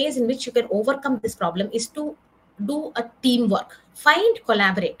of the ways in which you can overcome this problem is to do a teamwork. Find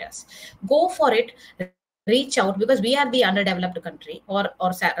collaborators, go for it, reach out, because we are the underdeveloped country or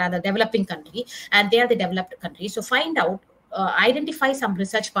rather developing country, and they are the developed country. So find out, identify some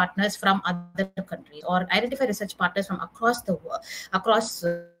research partners from other countries, or identify research partners from across the world, across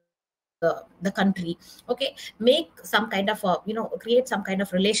the country. Okay, make some kind of create some kind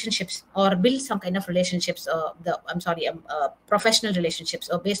of relationships or build some kind of relationships, professional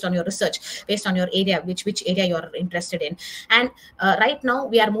relationships, based on your research, based on your area, which area you're interested in. And right now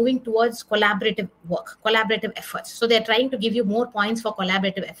we are moving towards collaborative work, collaborative efforts. So they're trying to give you more points for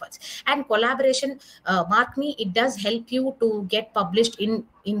collaborative efforts. And collaboration, mark me, it does help you to get published in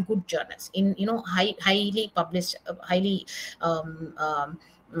good journals, in highly published, highly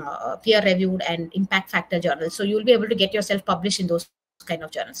peer-reviewed and impact factor journals. So you'll be able to get yourself published in those kind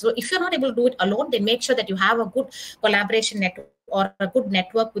of journals. So if you're not able to do it alone, then make sure that you have a good collaboration network or a good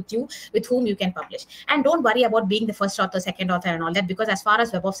network with whom you can publish. And don't worry about being the first author, second author and all that, because as far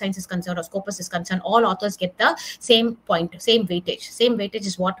as Web of Science is concerned or Scopus is concerned, all authors get the same point, same weightage. Same weightage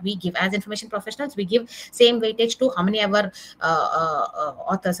is what we give as information professionals. We give same weightage to how many ever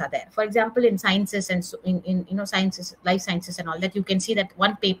authors are there. For example, in sciences and in sciences, life sciences and all that, you can see that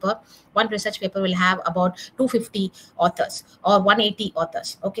one research paper will have about 250 authors or 180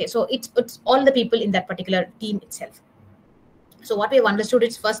 authors. Okay, so it's all the people in that particular team itself. So what we have understood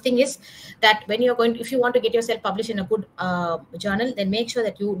is, first thing is that if you want to get yourself published in a good journal, then make sure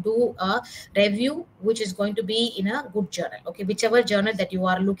that you do a review which is going to be in a good journal. Okay, whichever journal that you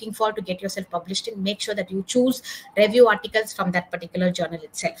are looking for to get yourself published in, make sure that you choose review articles from that particular journal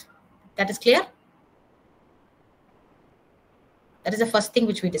itself. That is clear? That is the first thing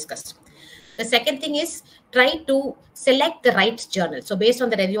which we discussed. The second thing is, try to select the right journal. So based on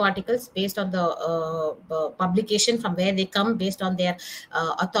the review articles, based on the publication from where they come, based on their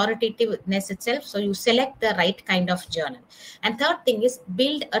authoritativeness itself, so you select the right kind of journal. And third thing is,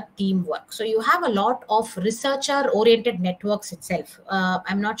 build a teamwork. So you have a lot of researcher-oriented networks itself.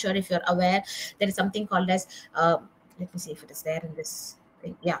 I'm not sure if you're aware, there is something called as, let me see if it is there in this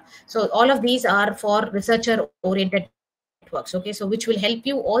thing. Yeah. So all of these are for researcher-oriented networks. Okay, so which will help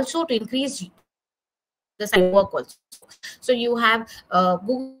you also to increase the side work also. So you have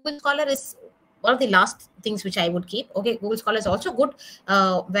Google Scholar is one of the last things which I would keep. Okay, Google Scholar is also good,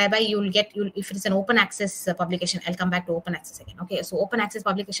 whereby you'll if it's an open access publication. I'll come back to open access again. Okay, so open access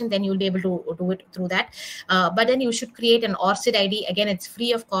publication, then you'll be able to do it through that. But then you should create an ORCID ID. Again, it's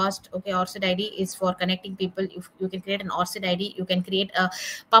free of cost. Okay, ORCID ID is for connecting people. If you can create an ORCID ID, you can create a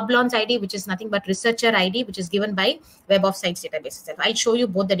Publons ID, which is nothing but researcher ID, which is given by Web of Science databases. I'll show you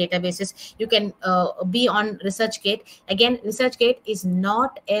both the databases. You can be on ResearchGate. Again, ResearchGate is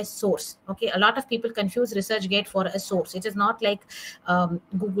not a source. Okay, a lot of people confuse use ResearchGate for a source. It is not like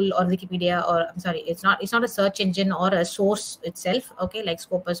Google or Wikipedia, or I'm sorry, it's not a search engine or a source itself, okay, like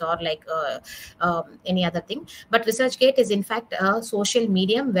Scopus or like any other thing. But ResearchGate is in fact a social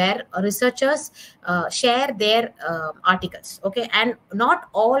medium where researchers share their articles, okay, and not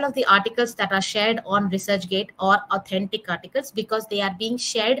all of the articles that are shared on ResearchGate are authentic articles, because they are being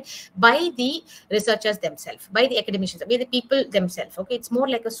shared by the researchers themselves, by the academicians, by the people themselves, okay. It's more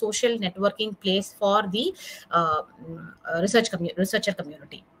like a social networking place for the researcher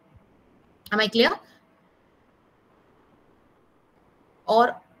community. Am I clear?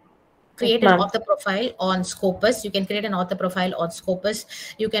 Or create an author profile on Scopus. You can create an author profile on Scopus.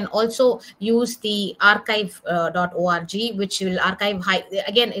 You can also use the archive.org, which will archive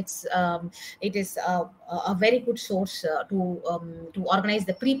again. It is a very good source to organize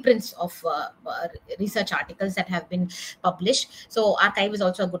the preprints of research articles that have been published. So archive is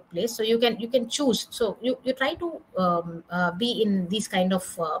also a good place. So you can choose. So you try to be in these kind of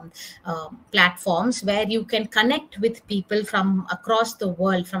platforms where you can connect with people from across the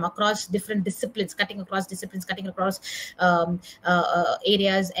world, from across different disciplines, cutting across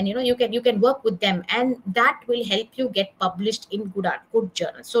areas, and you can work with them, and that will help you get published in good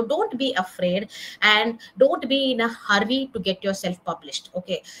journals. So don't be afraid, and don't be in a hurry to get yourself published,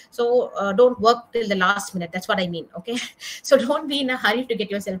 okay. So don't work till the last minute. That's what I mean, okay. So don't be in a hurry to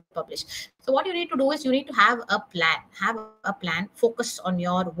get yourself published. So what you need to do is you need to have a plan, focus on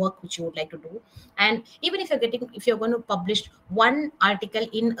your work which you would like to do. And even if you're going to publish one article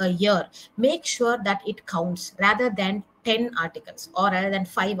in a year, make sure that it counts rather than 10 articles or rather than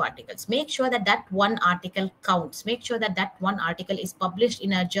 5 articles. Make sure that one article counts. Make sure that one article is published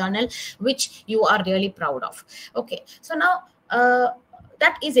in a journal which you are really proud of. Okay, so now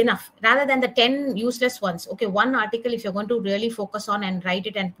that is enough rather than the 10 useless ones. Okay, one article, if you're going to really focus on and write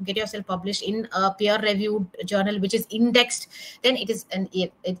it and get yourself published in a peer-reviewed journal which is indexed, then it is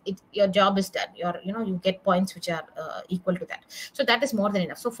your job is done. You get points which are equal to that. So that is more than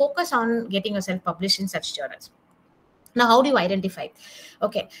enough. So focus on getting yourself published in such journals. Now, how do you identify?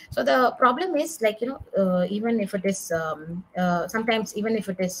 Okay, so the problem is, like, even if it is sometimes, even if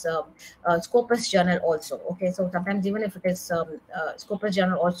it is Scopus journal also, okay, so sometimes even if it is Scopus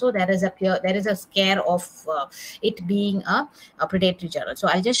journal also, there is a scare of it being a predatory journal. So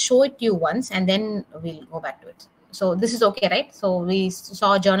I'll just show it to you once and then we'll go back to it. So this is okay, right? So we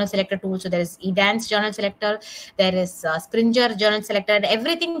saw journal selector tool. So there is Edance journal selector, there is Springer journal selector, and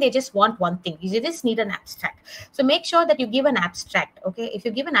everything. They just want one thing. You just need an abstract. So make sure that you give an abstract. Okay, if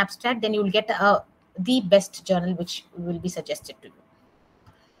you give an abstract, then you will get the best journal which will be suggested to you.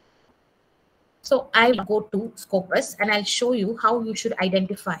 So I'll go to Scopus and I'll show you how you should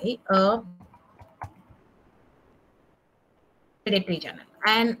identify a predatory journal.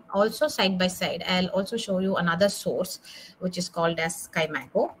 And also side by side, I'll also show you another source which is called as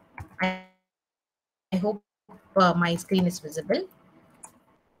SkyMago. I hope my screen is visible.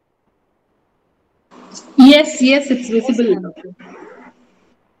 Yes, it's visible.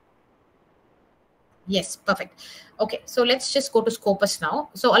 Yes, perfect. Okay, so let's just go to Scopus now.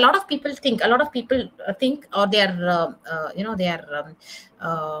 So a lot of people think, or they are,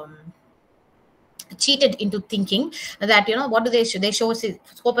 cheated into thinking that, what do they show? They show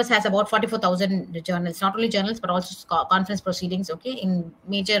Scopus has about 44,000 journals, not only journals but also conference proceedings, okay, in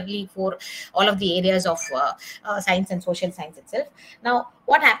majorly for all of the areas of science and social science itself. Now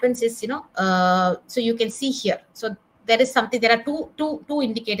what happens is, so you can see here, so there is something, there are two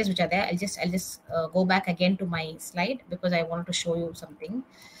indicators which are there. I'll just go back again to my slide because I wanted to show you something.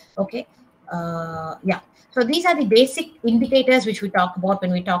 Okay, yeah. So these are the basic indicators which we talk about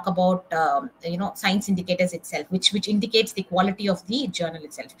when we talk about science indicators itself, which indicates the quality of the journal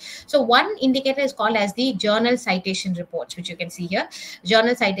itself. So one indicator is called as the journal citation reports, which you can see here,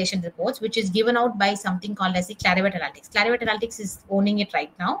 journal citation reports, which is given out by something called as the Clarivate Analytics. Clarivate Analytics is owning it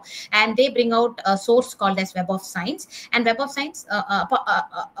right now, and they bring out a source called as Web of Science. And Web of Science,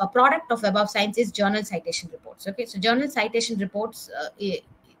 a product of Web of Science is journal citation reports. Okay, so journal citation reports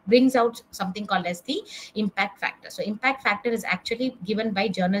brings out something called as the impact factor. So impact factor is actually given by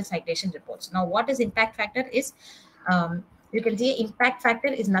journal citation reports. Now what is impact factor is, you can see impact factor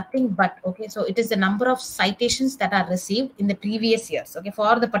is nothing but, okay, so it is the number of citations that are received in the previous years, okay,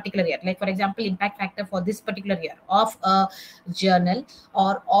 for the particular year. Like for example, impact factor for this particular year of a journal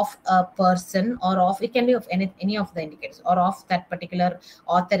or of a person or of, it can be of any of the indicators or of that particular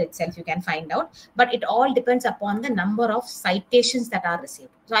author itself, you can find out, but it all depends upon the number of citations that are received.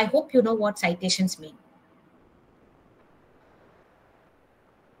 So I hope you know what citations mean.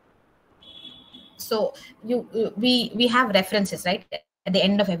 So we have references, right? at the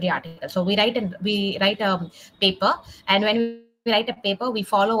end of every article. So we write a paper, and when we write a paper, we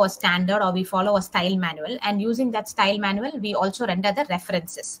follow a standard or we follow a style manual, and using that style manual, we also render the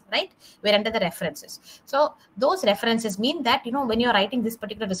references, right? We render the references. So those references mean that, when you're writing this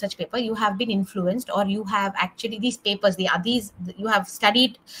particular research paper, you have been influenced, or you have actually these papers, you have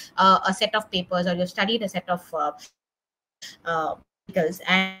studied a set of papers, or you've studied a set of articles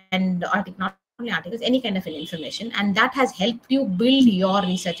and not only articles, any kind of information, and that has helped you build your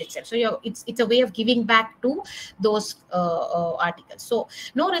research itself. So it's a way of giving back to those articles. So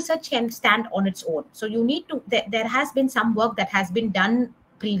no research can stand on its own. So you need to, there has been some work that has been done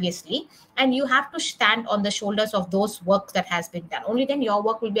previously, and you have to stand on the shoulders of those works that has been done. Only then your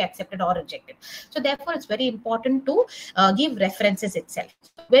work will be accepted or rejected. So therefore, it's very important to give references itself.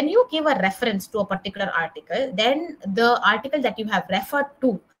 When you give a reference to a particular article, then the article that you have referred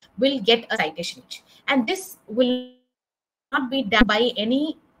to will get a citation, and this will not be done by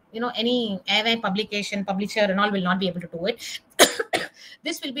any publisher and all will not be able to do it.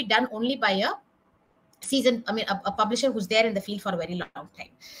 This will be done only by a publisher who's there in the field for a very long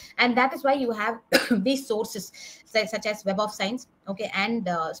time. And that is why you have these sources such as Web of Science, okay, and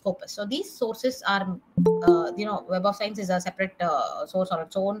Scopus. So these sources are, Web of Science is a separate source on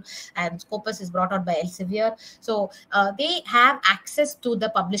its own, and Scopus is brought out by Elsevier. So they have access to the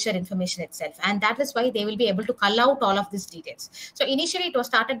publisher information itself, and that is why they will be able to cull out all of these details. So initially it was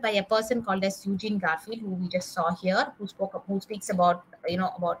started by a person called as Eugene Garfield, who we just saw here, who speaks about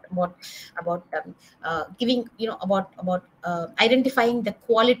identifying the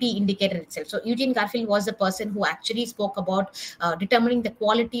quality indicator itself. So Eugene Garfield was the person who actually spoke about determining the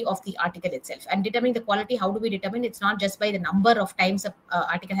quality of the article itself. And determining the quality, how do we determine? It's not just by the number of times an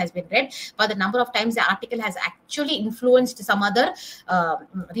article has been read, but the number of times the article has actually influenced some other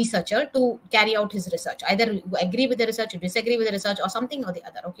researcher to carry out his research. Either you agree with the research, you disagree with the research, or something or the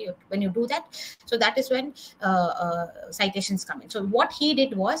other. Okay, when you do that, so that is when citations come in. So what he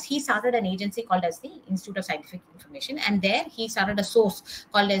did was, he started an agency called as the Institute of Scientific Information, and there he started a source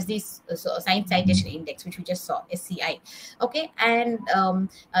called as this Science Citation Index, which we just saw, SCI. Okay, and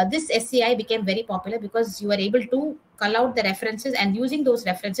this SCI became very popular because you were able to cull out the references, and using those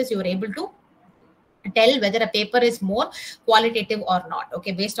references you were able to tell whether a paper is more qualitative or not,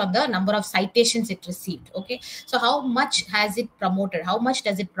 okay, based on the number of citations it received. Okay, so how much has it promoted, how much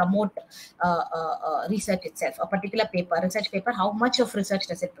does it promote research itself, a particular paper, research paper, how much of research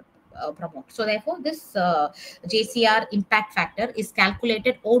does it promote? So therefore this JCR impact factor is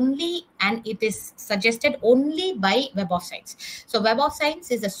calculated only, and it is suggested only by Web of Science. So Web of Science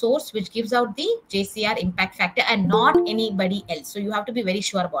is a source which gives out the JCR impact factor, and not anybody else. So you have to be very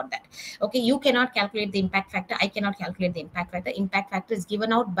sure about that. Okay, you cannot calculate the impact factor, I cannot calculate the impact factor. Impact factor is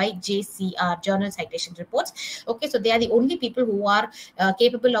given out by JCR, Journal Citation Reports. Okay, so they are the only people who are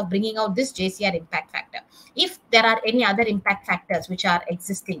capable of bringing out this JCR impact factor. If there are any other impact factors which are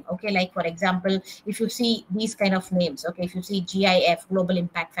existing, okay, like for example, if you see these kind of names, okay, if you see GIF, Global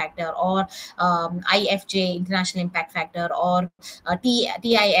Impact Factor, or IFJ, International Impact Factor, or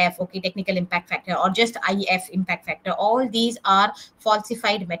TIF, okay, Technical Impact Factor, or just IF Impact Factor, all these are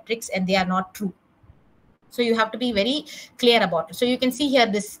falsified metrics and they are not true. So you have to be very clear about it. So you can see here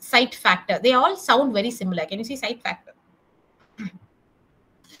this site factor. They all sound very similar. Can you see site factor?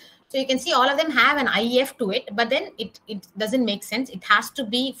 So you can see all of them have an IF to it, but then it doesn't make sense. It has to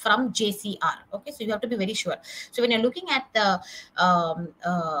be from JCR. Okay, so you have to be very sure. So when you're looking at the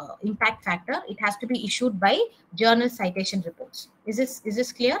impact factor, it has to be issued by Journal Citation Reports. Is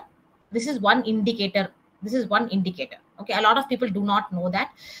this clear? This is one indicator. This is one indicator. Okay, a lot of people do not know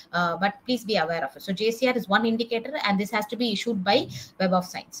that, but please be aware of it. So JCR is one indicator, and this has to be issued by Web of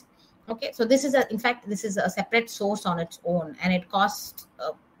Science. Okay, so this is in fact, this is a separate source on its own, and it costs.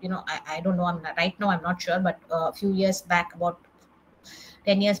 I don't know. Right now I'm not sure, but a few years back, about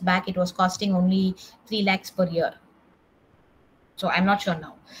 10 years back, it was costing only 3 lakhs per year. So I'm not sure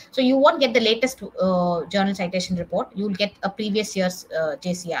now. So you won't get the latest journal citation report. You'll get a previous year's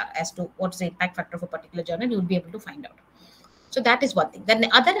JCR as to what's the impact factor of a particular journal. You'll be able to find out. So that is one thing. Then the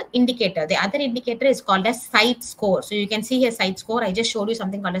other indicator is called as site score. So you can see here site score. I just showed you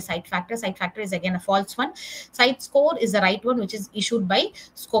something called a site factor. Site factor is again a false one. Site score is the right one, which is issued by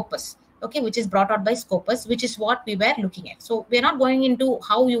Scopus. Okay, which is brought out by Scopus, which is what we were looking at. So we're not going into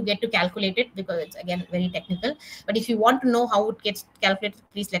how you get to calculate it because it's again very technical. But if you want to know how it gets calculated,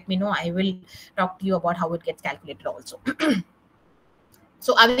 please let me know. I will talk to you about how it gets calculated also.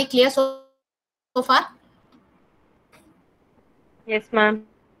 So are we clear so far? Yes, ma'am.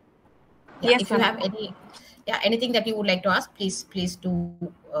 Yeah, yes, if you have anything that you would like to ask, please do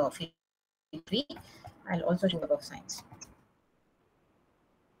feel free. I'll also show Web of Science.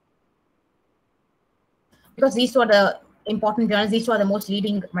 because these two are the important journals. These two are the most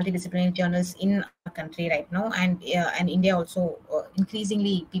leading multidisciplinary journals in our country right now, and India also.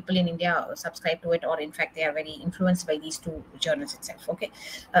 Increasingly, people in India subscribe to it, or in fact, they are very influenced by these two journals itself. Okay,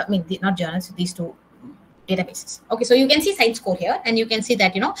 I mean, not journals, these two databases. Okay, so you can see site score here, and you can see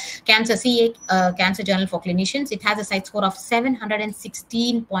that, cancer cancer journal for clinicians, it has a site score of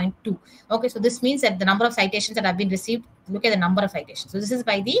 716.2. Okay, so this means that the number of citations that have been received, look at the number of citations. So this is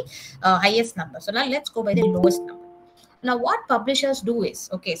by the highest number. So now let's go by the lowest number. Now what publishers do is,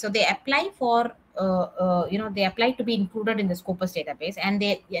 okay, so they apply for they apply to be included in the Scopus database, and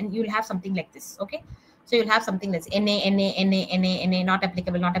you'll have something like this. Okay, so you'll have something that's NA, not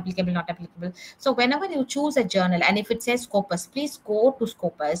applicable, not applicable, not applicable. So whenever you choose a journal, and if it says Scopus, please go to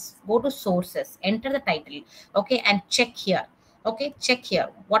Scopus, go to sources, enter the title, okay, and check here. Okay, check here.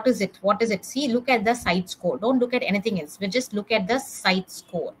 What is it? What is it? See, look at the site score. Don't look at anything else. We just look at the site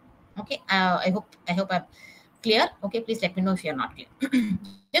score. Okay, I hope I'm clear. Okay, please let me know if you're not clear.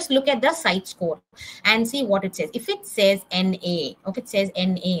 Just look at the site score and see what it says. If it says NA, if it says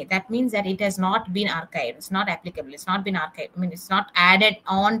NA, that means that it has not been archived. It's not applicable. It's not been archived. I mean, it's not added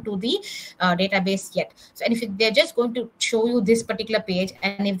on to the database yet. So, and if they're just going to show you this particular page,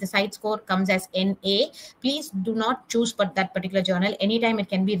 and if the site score comes as NA, please do not choose that particular journal. Anytime it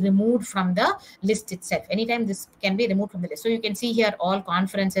can be removed from the list itself. Anytime this can be removed from the list. So you can see here all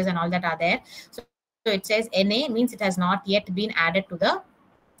conferences and all that are there. So it says NA means it has not yet been added to the.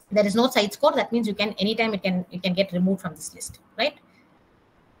 There is no site score. That means you can anytime it can get removed from this list, right?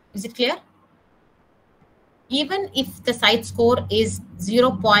 Is it clear? Even if the site score is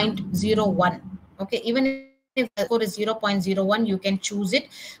 0.01, okay, even if the score is 0.01, you can choose it,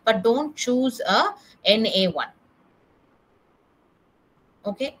 but don't choose a NA1.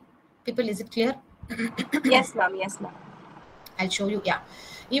 Okay, people, is it clear? Yes, ma'am. Yes, ma'am. I'll show you. Yeah,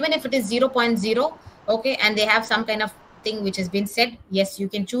 even if it is 0.0, okay, and they have some kind of thing which has been said, yes, you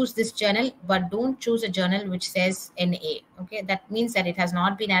can choose this journal, but don't choose a journal which says NA. Okay, that means that it has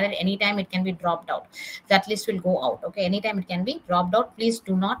not been added. Anytime it can be dropped out. That list will go out. Okay, anytime it can be dropped out. Please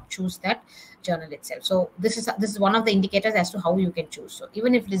do not choose that journal itself. So this is one of the indicators as to how you can choose. So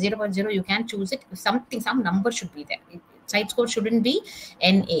even if it is 0.0, you can choose it. Some number should be there. Site score shouldn't be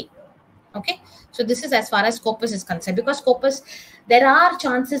NA. Okay, so this is as far as Scopus is concerned, because Scopus, there are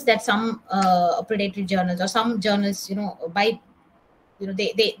chances that some predatory journals or some journals, they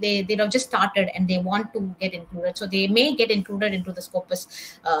have just started and they want to get included, so they may get included into the Scopus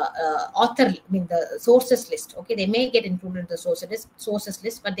the sources list. Okay, they may get included in the sources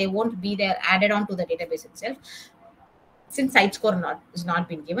list, but they won't be there added on to the database itself, since site score is not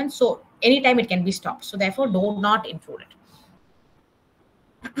been given. So anytime it can be stopped. So therefore, do not include it.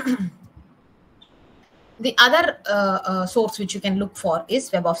 The other source which you can look for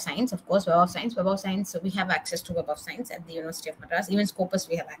is Web of Science. Of course, Web of Science. So we have access to Web of Science at the University of Madras. Even Scopus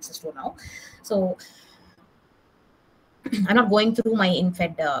we have access to now. So I'm not going through my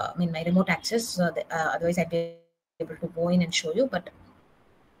my remote access. Otherwise, I'd be able to go in and show you. But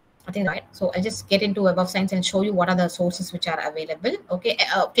I think right. So I'll just get into Web of Science and show you what are the sources which are available. Okay,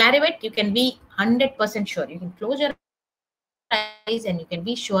 Clarivate, you can be 100% sure. You can close your eyes and you can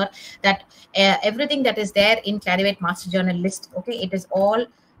be sure that everything that is there in Clarivate Master Journal list, okay, it's all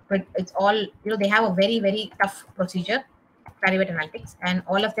they have a very, very tough procedure, Clarivate Analytics, and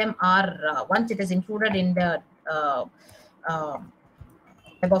all of them are once it is included in the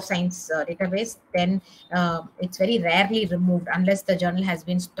Web of Science database, then it's very rarely removed unless the journal has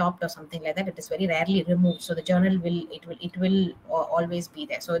been stopped or something like that. It is very rarely removed, so the journal will always be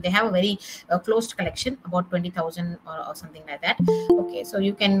there. So they have a very closed collection, about 20,000 or something like that. Okay, so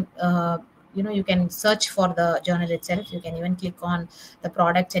you can you can search for the journal itself. You can even click on the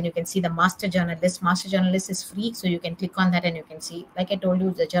products and you can see the master journal list. Master journal list is free, so you can click on that and you can see, like I told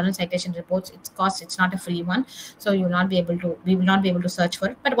you, the journal citation reports, it's not a free one, so we will not be able to search for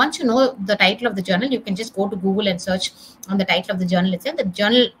it. But once you know the title of the journal, you can just go to Google and search on the title of the journal itself. The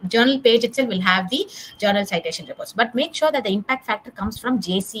journal page itself will have the journal citation reports, but make sure that the impact factor comes from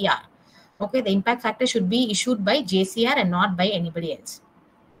JCR. Okay, the impact factor should be issued by JCR and not by anybody else.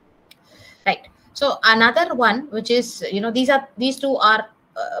 Right. So another one, which is, these two are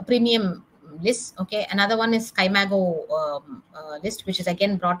premium lists. Okay. Another one is Skymago list, which is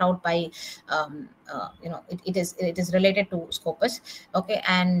again brought out by, it is related to Scopus. Okay.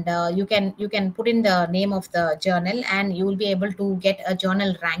 And you can put in the name of the journal and you will be able to get a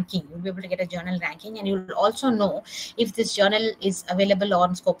journal ranking. You'll be able to get a journal ranking, and you'll also know if this journal is available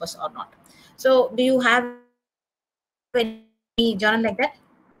on Scopus or not. So do you have any journal like that?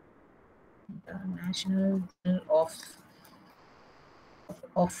 National Journal of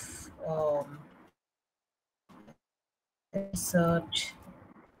Search.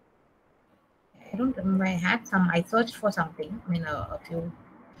 I don't remember. I had some. I searched for something. I mean, a few.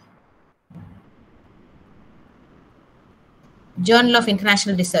 Journal of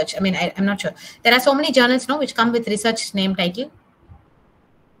International Research. I mean, I'm not sure. There are so many journals now which come with research name title,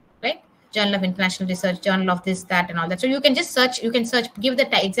 right? Journal of International Research, Journal of this, that, and all that. So you can just search. You can search. Give the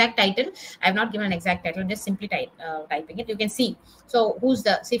exact title. I have not given an exact title. Just simply typing it. You can see. So who's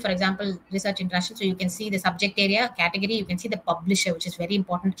the? See, for example, Research International. So you can see the subject area, category. You can see the publisher, which is very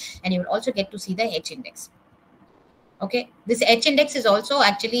important, and you will also get to see the H index. Okay, this H index is also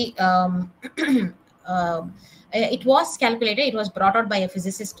actually. It was calculated. It was brought out by a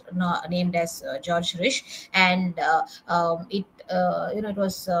physicist named as George Risch, and it it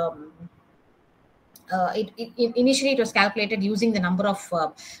was initially it was calculated using the number of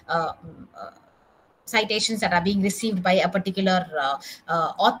citations that are being received by a particular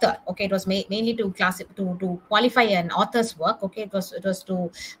author. Okay, it was mainly to to qualify an author's work. Okay, it was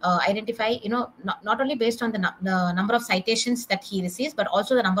to identify, not only based on the number of citations that he receives, but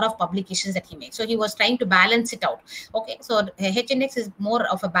also the number of publications that he makes. So he was trying to balance it out. Okay, so H index is more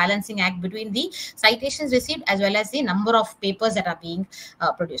of a balancing act between the citations received as well as the number of papers that are being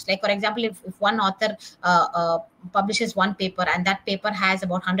produced. Like, for example, if one author publishes one paper and that paper has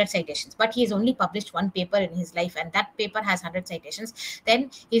about 100 citations, but he has only published one paper in his life and that paper has 100 citations,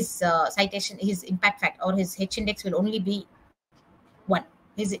 then his his impact factor or his H index will only be 1.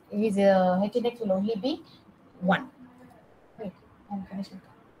 His H index will only be 1. Wait, I'm finishing.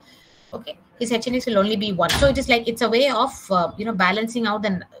 Okay, his H index will only be 1. So it is like, it's a way of balancing out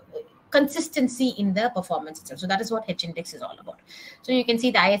the consistency in the performance itself. So that is what H index is all about. So you can see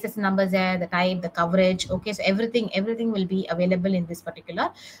the ISS numbers there, the type, the coverage. Okay, so everything will be available in this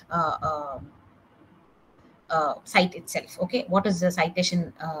particular site itself. Okay, what is the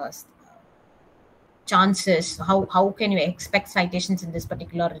citation chances, how can you expect citations in this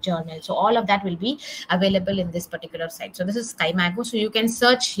particular journal? So all of that will be available in this particular site. So this is SkyMago. So you can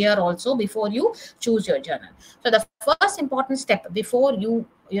search here also before you choose your journal. So the first important step before you're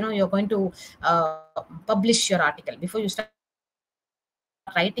going to publish your article, before you start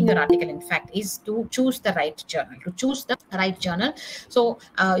writing your article, in fact, is to choose the right journal. So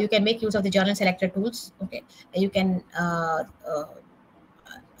you can make use of the journal selector tools. Okay, you can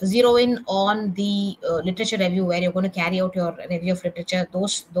zero in on the literature review, where you're going to carry out your review of literature,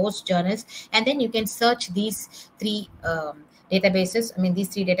 those journals, and then you can search these three databases. I mean, these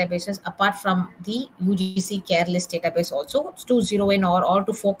three databases apart from the UGC care list database also, to zero in or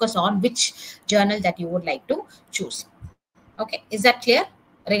to focus on which journal that you would like to choose. Okay, is that clear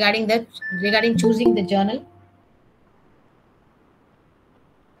regarding choosing the journal?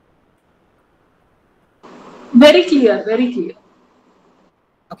 Very clear, very clear.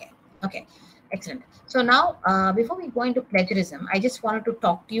 Okay, excellent. So now, before we go into plagiarism, I just wanted to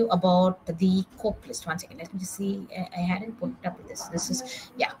talk to you about the COPE list. One second, let me just see. I hadn't put up this. This is,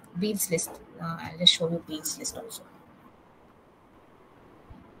 yeah, Beale's list. I'll just show you Beale's list also.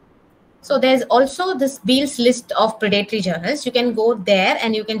 So there's also this Beale's list of predatory journals. You can go there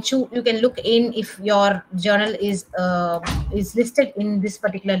and you can choose. You can look in if your journal is listed in this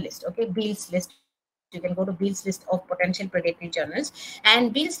particular list. Okay, Beale's list. You can go to Beale's list of potential predatory journals,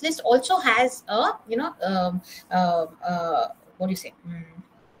 and Beale's list also has a what do you say?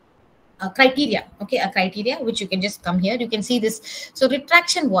 A criteria. Okay, a criteria which you can just come here. You can see this. So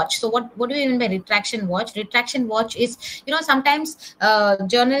retraction watch. So what do you mean by retraction watch? Retraction watch is, sometimes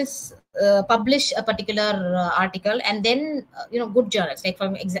journals publish a particular article, and then good journals, like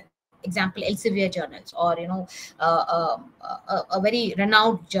for example Elsevier journals, or a very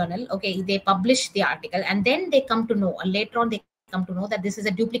renowned journal, okay, they publish the article and then they come to know, and later on they come to know that this is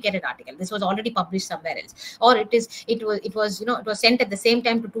a duplicated article. This was already published somewhere else, or it was sent at the same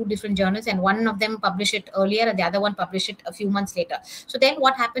time to two different journals, and one of them published it earlier and the other one published it a few months later. So then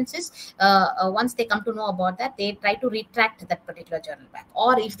what happens is, once they come to know about that, they try to retract that particular journal back,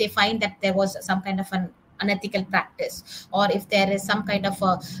 or if they find that there was some kind of an unethical practice, or if there is some kind of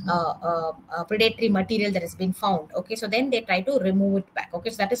a predatory material that has been found, okay, so then they try to remove it back. Okay,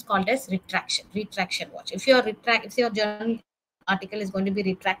 so that is called as retraction watch. If your journal article is going to be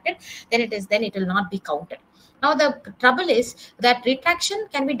retracted, then it will not be counted. Now the trouble is that retraction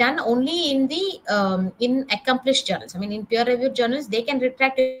can be done only in the in accomplished journals. I mean, in peer reviewed journals, they can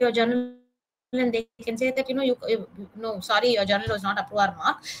retract your journal and they can say that sorry, your journal was not up to our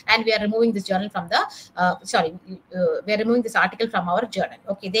mark, and we are removing this journal from the we are removing this article from our journal.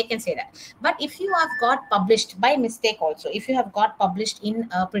 Okay, they can say that. But if you have got published by mistake, also if you have got published in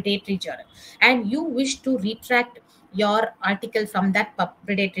a predatory journal and you wish to retract your article from that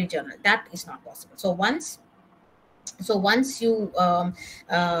predatory journal, that is not possible. So once So once you um,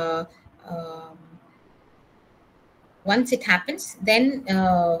 once it happens, then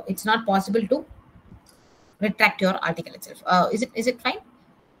it's not possible to retract your article itself. Is it fine?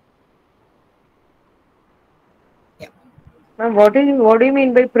 Yeah. Ma'am, what do you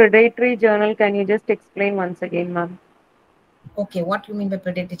mean by predatory journal? Can you just explain once again, ma'am? Okay, what you mean by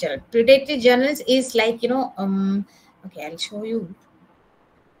predatory journal? Predatory journals is like, okay, I'll show you.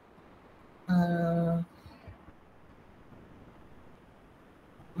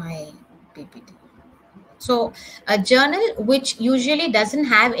 My PPT. So a journal which usually doesn't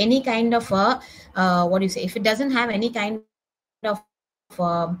have any kind of a what do you say? If it doesn't have any kind of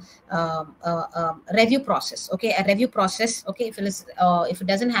review process, okay, a review process, okay, if it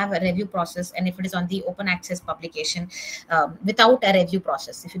doesn't have a review process, and if it is on the open access publication without a review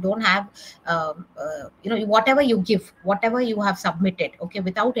process, if you don't have whatever you give, whatever you have submitted, okay,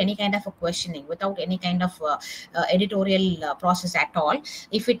 without any kind of a questioning, without any kind of editorial process at all,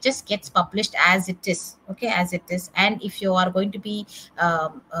 if it just gets published as it is, okay, as it is, and if you are going to be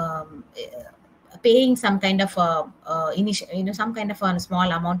paying some kind of some kind of a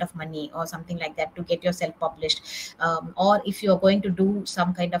small amount of money or something like that to get yourself published, or if you're going to do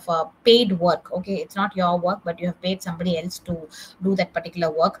some kind of a paid work, okay, it's not your work, but you have paid somebody else to do that particular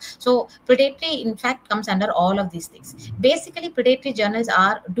work. So predatory in fact comes under all of these things. Basically predatory journals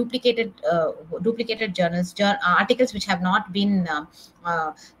are duplicated journals, articles which have not been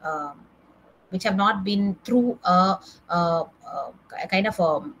through a kind of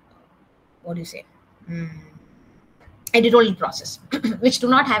a, what do you say, editorial process, which do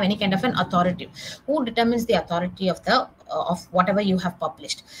not have any kind of an authority. Who determines the authority of the of whatever you have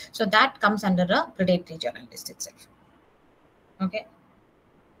published? So that comes under a predatory journal list itself. Okay,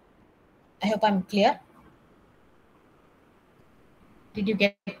 I hope I'm clear. Did you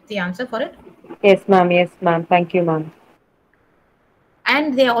get the answer for it? Yes, ma'am. Yes, ma'am. Thank you, ma'am.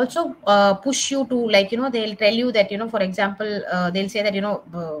 And they also push you to, like, they'll tell you that, for example, they'll say that,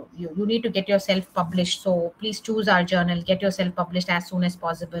 you need to get yourself published, so please choose our journal, get yourself published as soon as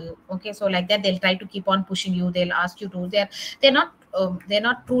possible. Okay, so like that they'll try to keep on pushing you. They'll ask you to, they're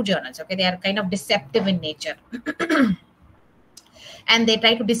not true journals, okay, they are kind of deceptive in nature. And they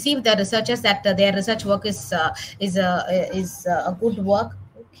try to deceive the researchers that their research work is a good work.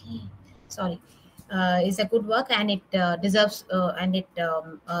 Okay, sorry. Is a good work, and it deserves and it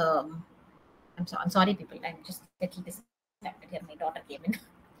I'm sorry people, I'm just getting distracted here, my daughter came in.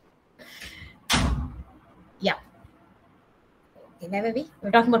 Yeah, okay, where were we?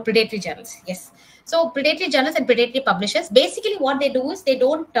 We're talking about predatory journals. Yes. So predatory journals and predatory publishers, basically what they do is they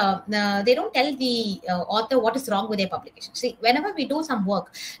don't tell the author what is wrong with their publication. See, whenever we do some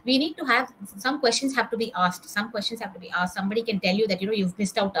work, we need to have some questions have to be asked. Somebody can tell you that, you've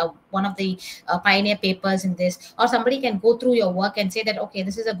missed out one of the pioneer papers in this, or somebody can go through your work and say that, okay,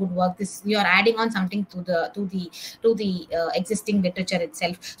 this is a good work, this you are adding on something to the existing literature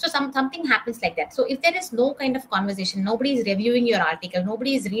itself. So something happens like that. So if there is no kind of conversation, nobody is reviewing your article,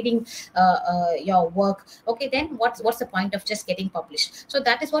 nobody is reading your work, okay, then what's the point of just getting published? So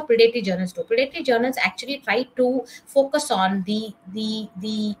that is what predatory journals do. Predatory journals actually try to focus on the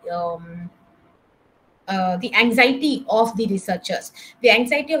anxiety of the researchers,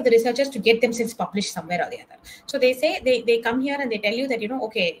 to get themselves published somewhere or the other. So they say, they come here and they tell you that,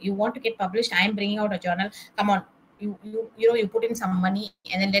 okay, you want to get published, I am bringing out a journal, come on, you put in some money,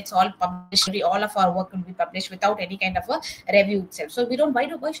 and then let's all publish. All of our work will be published without any kind of a review itself. So we don't. Why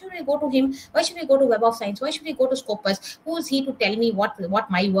should we go to him? Why should we go to Web of Science? Why should we go to Scopus? Who is he to tell me what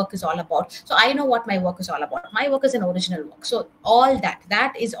my work is all about? So I know what my work is all about. My work is an original work. So all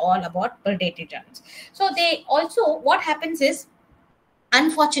that is all about predatory journals. So they also, what happens is,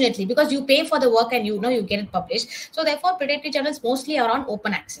 unfortunately, because you pay for the work and you get it published, so therefore predatory journals mostly are on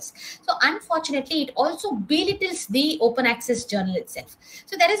open access. So unfortunately, it also belittles the open access journal itself.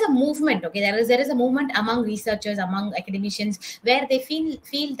 So there is a movement, okay, there is a movement among researchers, among academicians, where they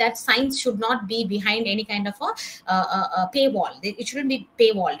feel that science should not be behind any kind of a paywall. It shouldn't be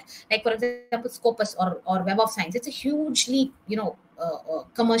paywalled. Like, for example, Scopus or Web of Science, it's a hugely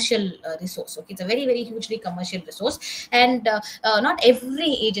commercial resource. Okay, it's a very, very hugely commercial resource, and not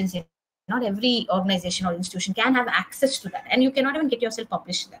every agency, not every organization or institution can have access to that, and you cannot even get yourself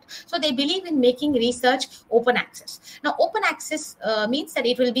published in that. So they believe in making research open access. Now, open access means that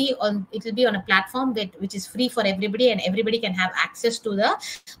it will be on a platform which is free for everybody, and everybody can have access to the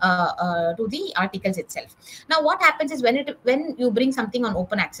articles itself. Now, what happens is, when you bring something on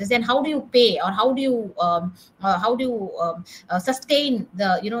open access, then how do you pay, or how do you sustain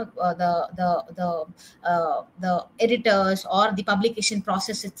the the editors or the publication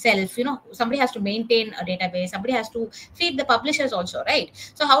process itself? somebody has to maintain a database, somebody has to feed the publishers also, right?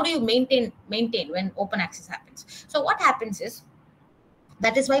 So how do you maintain when open access happens? So what happens is,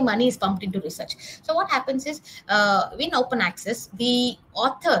 that is why money is pumped into research. So what happens is, in open access, the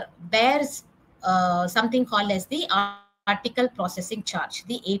author bears something called as the article processing charge,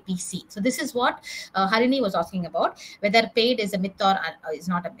 the APC. So this is what Harini was asking about, whether paid is a myth or is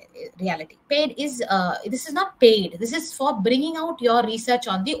not a reality. Paid is, this is not paid. This is for bringing out your research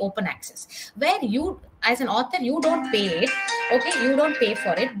on the open access, where you, as an author, you don't pay it, okay? You don't pay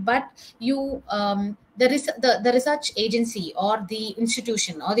for it, but you, the research agency or the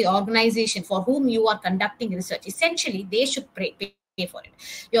institution or the organization for whom you are conducting research, essentially, they should pay for it.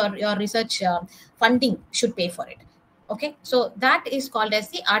 Your research funding should pay for it. Okay, so that is called as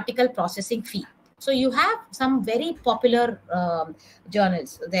the article processing fee. So you have some very popular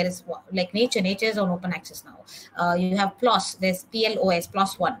journals. There is like Nature is on open access now. You have PLOS, there's PLOS,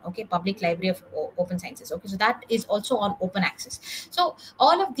 PLOS One, okay, Public Library of Open Sciences. Okay, so that is also on open access. So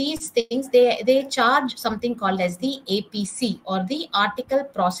all of these things, they charge something called as the APC, or the article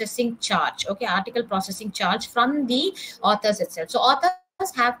processing charge. Okay, article processing charge from the authors itself. So authors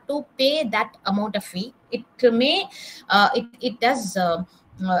have to pay that amount of fee. It may it does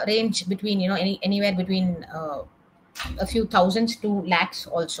range between, you know, anywhere between a few thousands to lakhs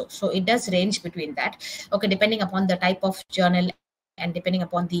also. So it does range between that, okay, depending upon the type of journal and depending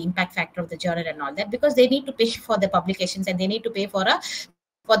upon the impact factor of the journal and all that, because they need to pay for the publications and they need to pay for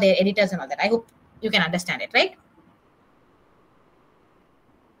their editors and all that. I hope you can understand it, right?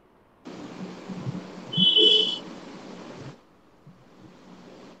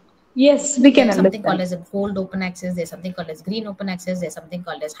 Yes, we can there's something understand. called as a gold open access, there's something called as green open access, there's something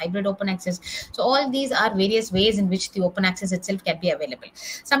called as hybrid open access. So all these are various ways in which the open access itself can be available.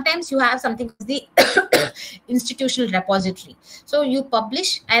 Sometimes you have something called the institutional repository. So you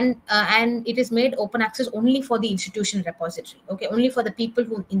publish and it is made open access only for the institutional repository, okay, only for the people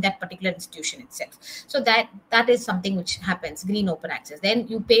who in that particular institution itself. So that is something which happens, green open access. Then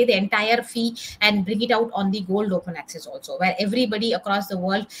you pay the entire fee and bring it out on the gold open access also, where everybody across the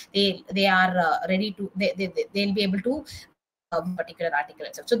world, they are ready to, they'll be able to particular article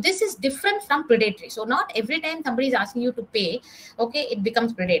itself. So this is different from predatory. So not every time somebody is asking you to pay, okay, it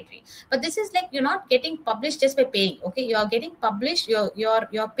becomes predatory. But this is like, you're not getting published just by paying, okay, you are getting published, you're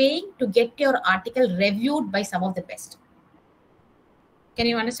paying to get your article reviewed by some of the best. Can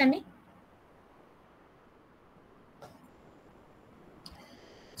you understand me?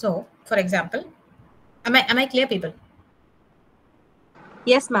 So for example, am I clear, people?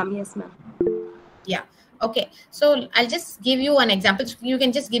 Yes, ma'am. Yes, ma'am. Yeah. Okay. So I'll just give you an example. You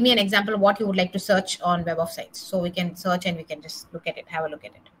can just give me an example of what you would like to search on Web of Science. So we can search and we can just look at it, have a look at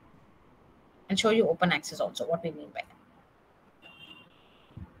it. And show you open access also, what we mean by that.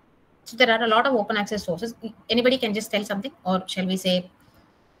 So there are a lot of open access sources. Anybody can just tell something, or shall we say,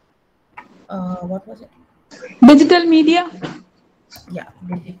 what was it? Digital media. Yeah,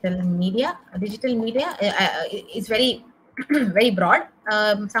 digital media. Digital media is very very broad.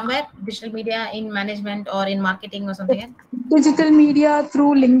 Somewhere digital media in management or in marketing or something. Digital media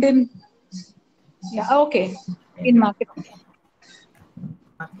through LinkedIn. Yeah. Okay. In marketing.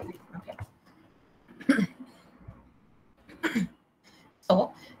 Okay.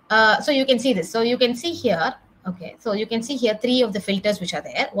 So you can see this. So you can see here. Okay, so you can see here 3 of the filters which are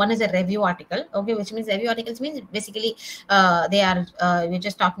there. One is a review article, okay, which means review articles means basically they are we're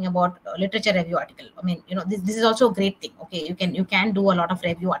just talking about literature review article. I mean, you know, this is also a great thing. Okay, you can do a lot of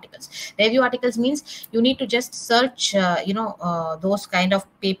review articles. Review articles means you need to just search those kind of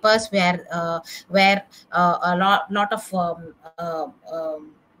papers where a lot of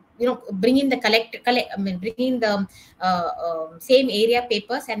bringing the same area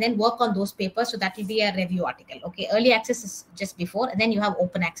papers and then work on those papers. So that will be a review article. Okay, early access is just before, and then you have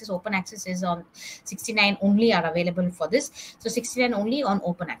open access. Open access is on 69 only are available for this. So 69 only on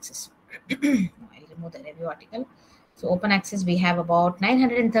open access. I'll remove the review article. So open access, we have about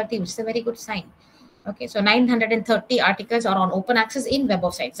 930, which is a very good sign. Okay, so 930 articles are on open access in Web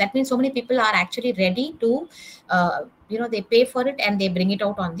of Science. That means so many people are actually ready to, they pay for it and they bring it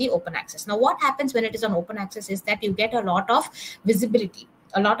out on the open access. Now, what happens when it is on open access is that you get a lot of visibility.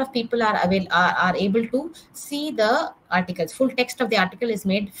 A lot of people are able to see the articles. Full text of the article is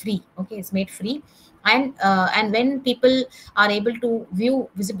made free. Okay, it's made free. And when people are able to view,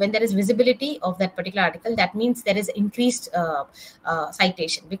 when there is visibility of that particular article, that means there is increased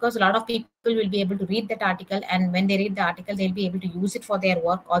citation, because a lot of people will be able to read that article, and when they read the article, they'll be able to use it for their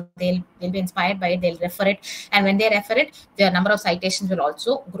work, or they'll be inspired by it, they'll refer it, and when they refer it, their number of citations will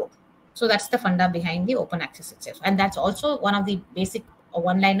also grow. So that's the funda behind the open access itself, and that's also one of the basic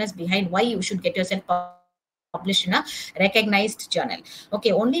one-liners behind why you should get yourself published in a recognized journal.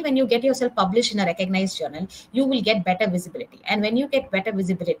 Okay, only when you get yourself published in a recognized journal, you will get better visibility. And when you get better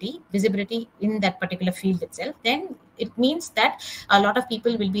visibility in that particular field itself, then it means that a lot of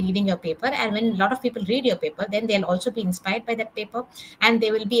people will be reading your paper. And when a lot of people read your paper, then they'll also be inspired by that paper, and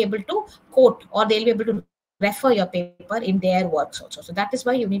they will be able to quote, or they'll be able to refer your paper in their works also. So that is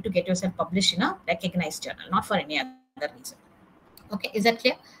why you need to get yourself published in a recognized journal, not for any other reason. Okay, is that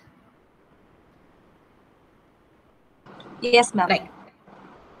clear? Yes, ma'am.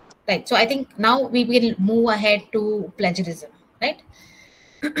 Right. So I think now we will move ahead to plagiarism, right?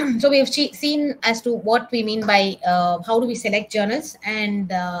 So we have seen as to what we mean by how do we select journals, and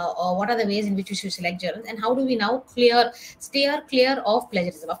what are the ways in which we should select journals, and how do we now steer clear of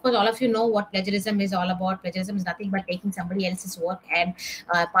plagiarism. Of course, all of you know what plagiarism is all about. Plagiarism is nothing but taking somebody else's work and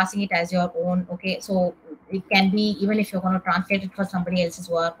passing it as your own. Okay, so it can be even if you're going to translate it for somebody else's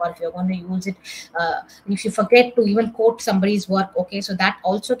work, or if you're going to use it, if you forget to even quote somebody's work. Okay, so that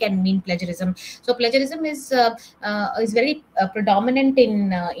also can mean plagiarism. So plagiarism is very predominant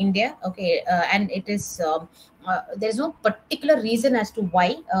in India. Okay, and it is there's no particular reason as to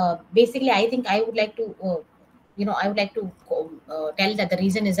why. Basically, I think I would like to tell that the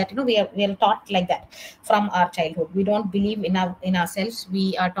reason is that we are taught like that from our childhood. We don't believe in ourselves.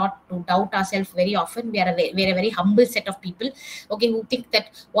 We are taught to doubt ourselves very often. We are a very humble set of people, okay, who think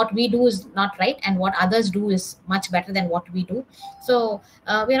that what we do is not right and what others do is much better than what we do. So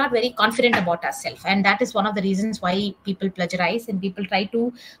we are not very confident about ourselves, and that is one of the reasons why people plagiarize and people try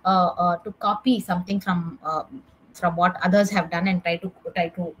to copy something from what others have done and try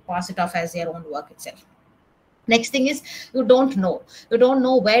to pass it off as their own work itself. Next thing is you don't know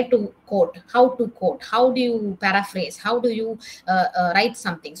where to quote, how do you paraphrase, how do you write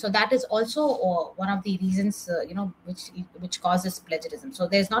something. So that is also one of the reasons which causes plagiarism. So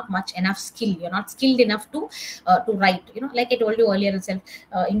there's not much enough skill. You're not skilled enough to write. Like I told you earlier itself,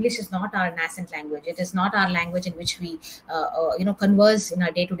 English is not our nascent language. It is not our language in which we converse in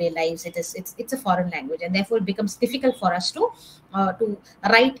our day-to-day lives. It's a foreign language, and therefore it becomes difficult for us to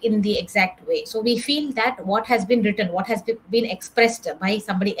write in the exact way. So we feel that what has been written, what has been expressed by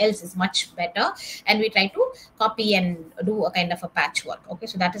somebody else is much better, and we try to copy and do a kind of a patchwork. Okay,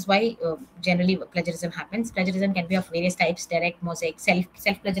 so that is why generally plagiarism happens. Plagiarism can be of various types: direct, mosaic.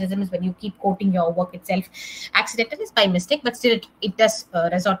 Self plagiarism is when you keep quoting your work itself. Accidental is by mistake, but still it does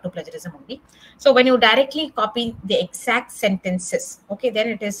resort to plagiarism only. So when you directly copy the exact sentences, okay, then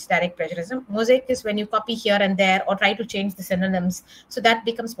it is direct plagiarism. Mosaic is when you copy here and there or try to change the synonyms, so that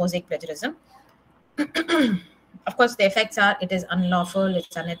becomes mosaic plagiarism. Of course, the effects are: it is unlawful,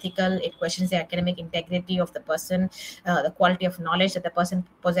 it's unethical, it questions the academic integrity of the person, the quality of knowledge that the person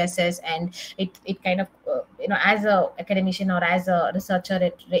possesses, and it kind of as a academician or as a researcher,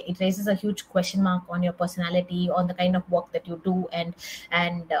 it raises a huge question mark on your personality, on the kind of work that you do, and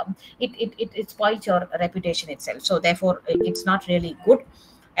it spoils your reputation itself. So therefore it's not really good.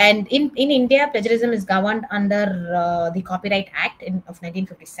 And in India, plagiarism is governed under the Copyright Act of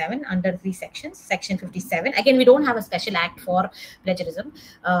 1957 under 3 sections. Section 57. Again, we don't have a special act for plagiarism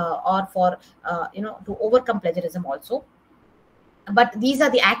or for to overcome plagiarism also. But these are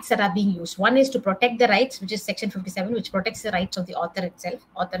the acts that are being used. One is to protect the rights, which is Section 57, which protects the rights of the author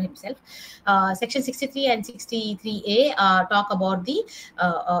himself. Section 63 and 63A talk about the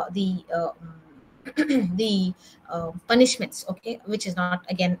punishments, okay, which is not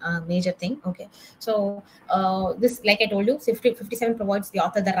again a major thing. Okay, so this, like I told you, 57 provides the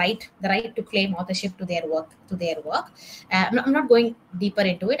author the right to claim authorship to their work. I'm not going deeper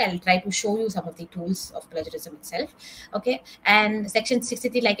into it. I'll try to show you some of the tools of plagiarism itself. Okay, and Section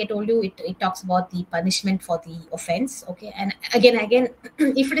 63, like I told you, it talks about the punishment for the offense. Okay, and again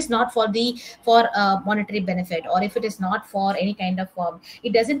if it is not for monetary benefit, or if it is not for any kind of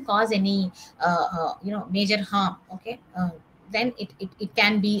it doesn't cause any major harm, okay, then it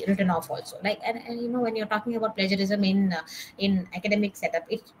can be written off also. Like and when you're talking about plagiarism in academic setup,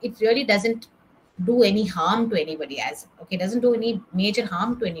 it really doesn't do any harm to anybody, doesn't do any major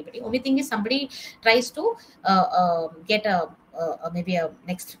harm to anybody. Only thing is somebody tries to get maybe a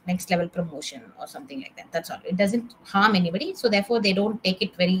next level promotion or something like that. That's all. It doesn't harm anybody, so therefore they don't take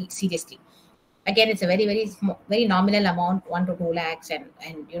it very seriously. Again, it's a very nominal amount, 1 to 2 lakhs, and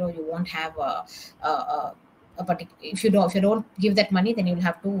you won't have a particular. If you don't give that money, then you'll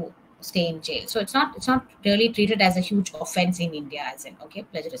have to stay in jail. So it's not really treated as a huge offense in India, as in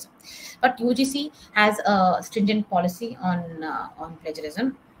plagiarism. But UGC has a stringent policy on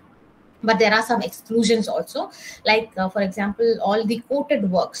plagiarism. but there are some exclusions also, like for example, all the quoted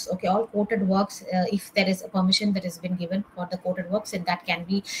works, okay, all quoted works, if there is a permission that has been given for the quoted works, and that can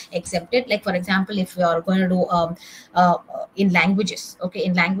be exempted. Like for example, if you are going to do in languages, okay,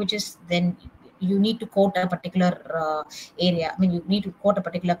 in languages, then you need to quote a particular area. I mean, you need to quote a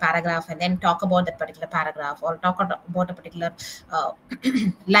particular paragraph and then talk about that particular paragraph, or talk about a particular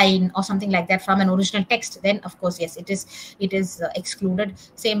line or something like that from an original text. Then of course, yes, it is excluded.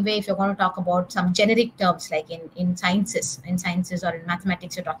 Same way, if you're going to talk about some generic terms, like in sciences or in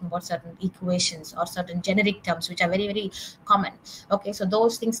mathematics, you're talking about certain equations or certain generic terms which are very, very common. Okay, so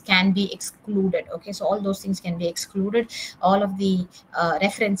those things can be excluded. Okay, so all those things can be excluded. All of the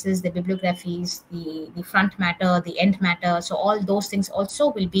references, the bibliographies, the front matter, the end matter, so all those things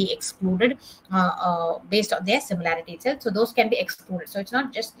also will be excluded based on their similarity itself. So those can be excluded. So it's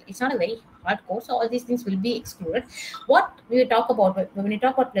not a very hard course. So all these things will be excluded. What we talk about when you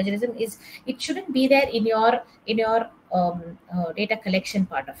talk about plagiarism is, it shouldn't be there in your data collection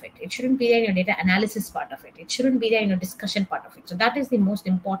part of it. It shouldn't be there in your data analysis part of it. It shouldn't be there in your discussion part of it. So that is the most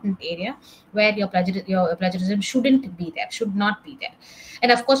important area where your plagiarism shouldn't be there, should not be there.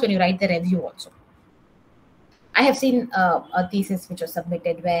 And of course, when you write the review also, I have seen a thesis which was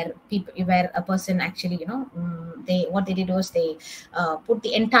submitted where a person actually, what they did was they did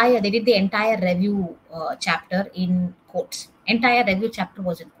the entire review chapter in quotes. Entire review chapter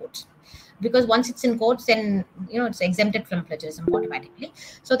was in quotes, because once it's in quotes, then it's exempted from plagiarism automatically.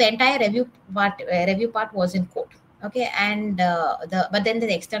 So the entire review part was in quote. Okay, and but then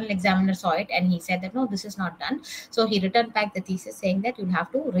the external examiner saw it and he said that no, this is not done. So he returned back the thesis saying that you'll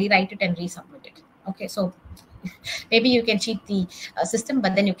have to rewrite it and resubmit it. Okay, so maybe you can cheat the system,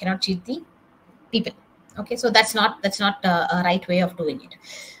 but then you cannot cheat the people. Okay, so that's not a right way of doing it.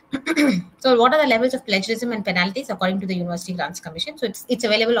 So what are the levels of plagiarism and penalties according to the University Grants Commission? So it's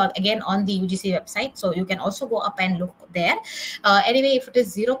available again on the UGC website, so you can also go up and look there. Anyway, if it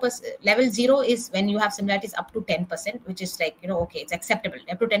is 0%, level 0 is when you have similarities up to 10%, which is like, okay, it's acceptable.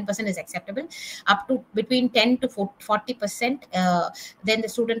 Up to 10% is acceptable. Up to between 10 to 40%, then the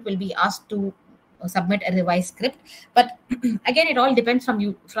student will be asked to submit a revised script. But again, it all depends from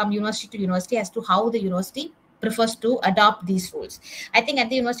university to university as to how the university prefers to adopt these rules. I think at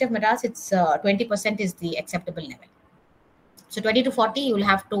the University of Madras, it's 20% is the acceptable level. So 20 to 40, you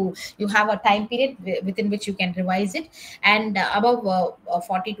have a time period within which you can revise it, and above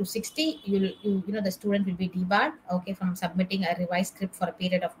 40 to 60, the student will be debarred, okay, from submitting a revised script for a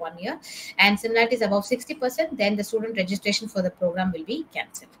period of 1 year. And similarities above 60%, then the student registration for the program will be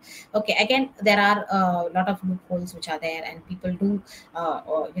cancelled. Okay, again, there are a lot of loopholes which are there, and people do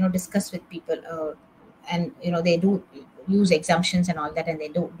discuss with people, and they do use exemptions and all that, and they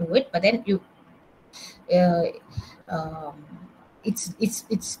do it. But then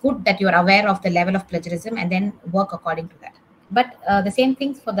it's good that you are aware of the level of plagiarism and then work according to that. But the same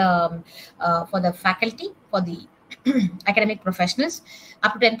things for the faculty, for the academic professionals,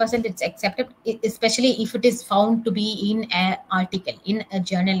 up to 10% it's accepted, especially if it is found to be in an article, in a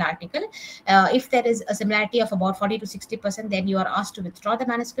journal article. If there is a similarity of about 40 to 60%, then you are asked to withdraw the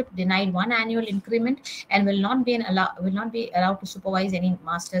manuscript, denied 1 annual increment, and will not be allowed to supervise any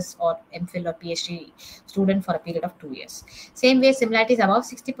master's or MPhil or PhD student for a period of 2 years. Same way, similarities above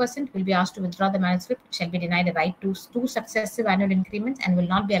 60% will be asked to withdraw the manuscript, shall be denied a right to 2 successive annual increments, and will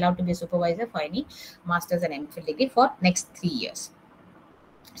not be allowed to be a supervisor for any master's and MPhil degree for next 3 years.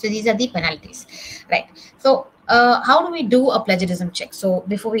 So these are the penalties, right? So how do we do a plagiarism check? So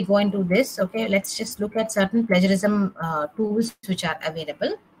before we go into this, okay, let's just look at certain plagiarism tools which are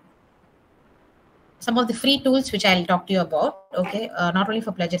available. Some of the free tools which I'll talk to you about, okay, not only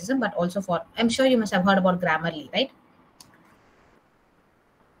for plagiarism, but also for, I'm sure you must have heard about Grammarly, right?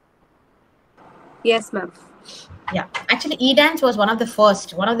 Yes, ma'am. Yeah, actually edance was one of the first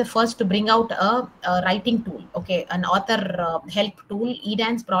to bring out a writing tool. Okay, an author help tool.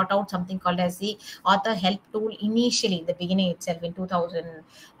 Edance brought out something called as the author help tool initially in the beginning itself in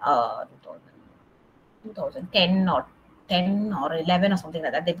 2010 or 10 or 11 or something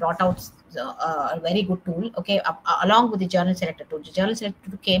like that. They brought out a very good tool, okay, along with the journal selector tool. The journal selector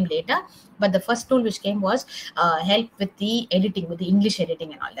tool came later, but the first tool which came was help with the editing, with the English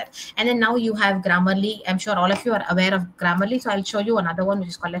editing and all that. And then now you have Grammarly. I'm sure all of you are aware of Grammarly, so I'll show you another one which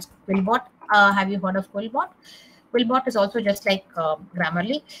is called as Quillbot. Have you heard of Quillbot? Quillbot is also just like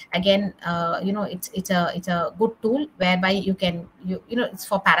Grammarly. Again, it's a good tool whereby you can it's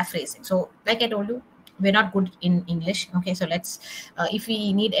for paraphrasing. So like I told you, we're not good in English. Okay, so let's if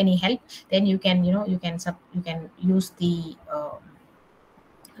we need any help, then you can use the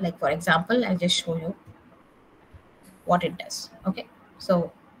like, for example, I'll just show you what it does. Okay,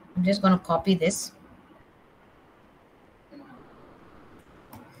 so I'm just going to copy this.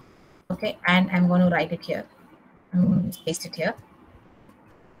 Okay, and I'm going to write it here. I'm going to paste it here.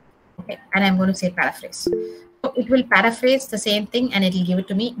 Okay, and I'm going to say paraphrase. So it will paraphrase the same thing and it will give it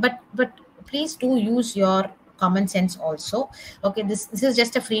to me. But please do use your common sense also. Okay, this is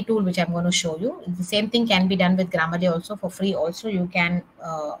just a free tool which I'm going to show you. The same thing can be done with Grammarly also for free. Also, you can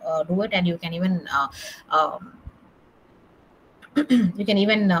do it, and you can even you can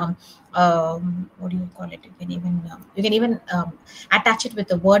even what do you call it? You can even attach it with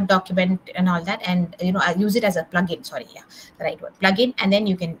a Word document and all that, and I use it as a plugin. Sorry, yeah, the right word, plugin, and then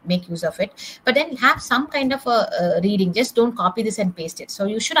you can make use of it. But then have some kind of a reading. Just don't copy this and paste it. So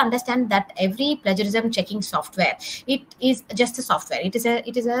you should understand that every plagiarism checking software, it is just a software. It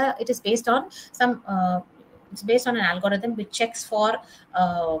is based on some. It's based on an algorithm which checks for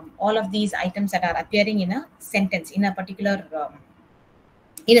all of these items that are appearing in a sentence, in a particular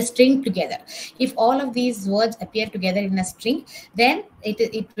in a string together. If all of these words appear together in a string, then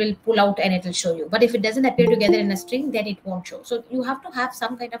it will pull out and it will show you. But if it doesn't appear together in a string, then it won't show. So you have to have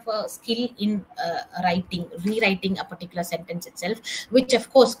some kind of a skill in rewriting a particular sentence itself, which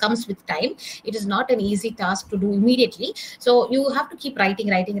of course comes with time. It is not an easy task to do immediately. So you have to keep writing,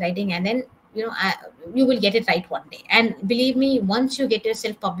 and then you will get it right one day. And believe me, once you get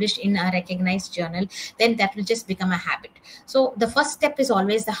yourself published in a recognized journal, then that will just become a habit. So the first step is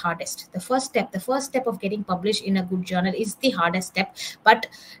always the hardest. The first step of getting published in a good journal is the hardest step. But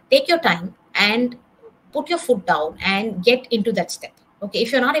take your time and put your foot down and get into that step. Okay,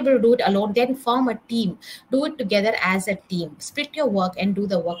 if you're not able to do it alone, then form a team. Do it together as a team. Split your work and do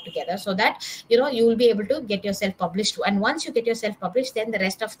the work together, so that you will be able to get yourself published too. And once you get yourself published, then the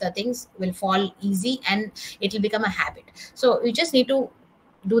rest of the things will fall easy and it will become a habit. So you just need to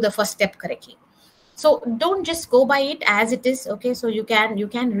do the first step correctly. So don't just go by it as it is. Okay, so you can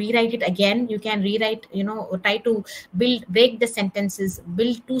rewrite it again. You can rewrite, try to break the sentences,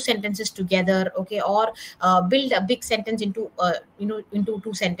 build two sentences together. Okay, or build a big sentence into into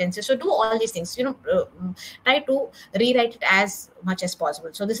two sentences. So do all these things. Try to rewrite it as much as possible.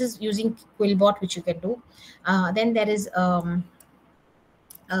 So this is using Quillbot, which you can do. Then there is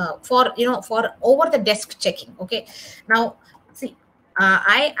for over the desk checking. Okay, now see,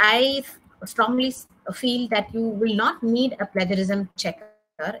 I strongly feel that you will not need a plagiarism checker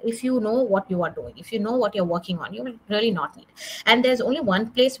if you know what you are doing. If you know what you're working on, you will really not need. And there's only one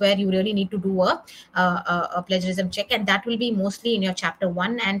place where you really need to do a plagiarism check, and that will be mostly in your chapter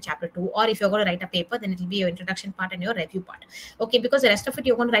 1 and chapter 2. Or if you're going to write a paper, then it will be your introduction part and your review part. Okay, because the rest of it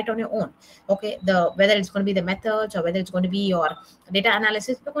you're going to write on your own. Okay, whether it's going to be the methods or whether it's going to be your data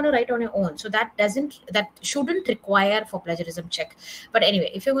analysis, you're going to write on your own. So that shouldn't require for plagiarism check. But anyway,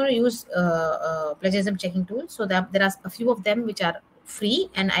 if you're going to use plagiarism checking tools, so that there are a few of them which are free,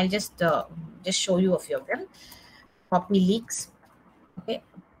 and I'll just show you a few of them. Copy leaks. Okay,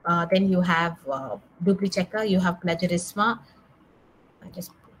 then you have dupli checker, you have plagiarisma.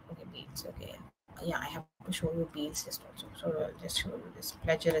 Beads. Okay, yeah, I have to show you beads just also. So I'll just show you this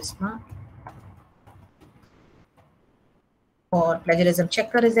plagiarisma. Or plagiarism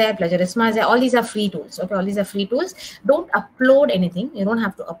checker is there, plagiarisma is there. All these are free tools. Okay, all these are free tools. Don't upload anything. You don't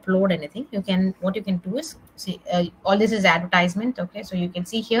have to upload anything. What you can do is see, all this is advertisement. Okay, so you can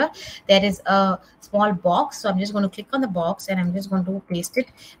see here there is a small box. So I'm just going to click on the box and I'm just going to paste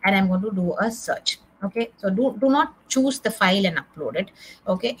it, and I'm going to do a search. Okay, so do not choose the file and upload it.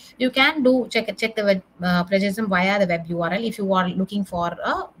 Okay, you can check the web plagiarism via the web URL if you are looking for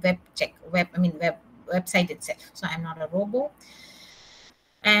a website itself. So I'm not a robo.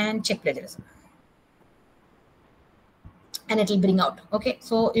 And check plagiarism, and it will bring out. Okay,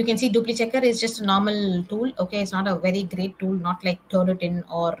 so you can see dupli checker is just a normal tool. Okay, it's not a very great tool, not like Turnitin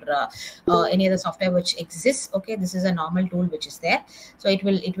or any other software which exists. Okay, this is a normal tool which is there. So it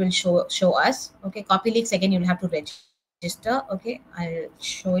will show us. Okay, copy leaks, again you'll have to register. Okay, I'll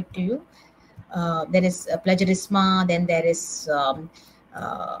show it to you. There is plagiarisma, then there is what's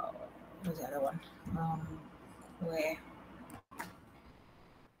the other one? Where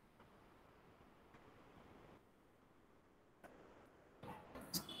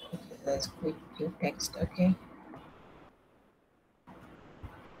there's quick text. Okay,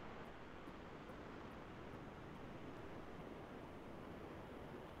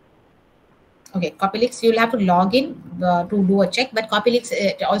 okay, copy leaks, you'll have to log in to do a check. But copy leaks,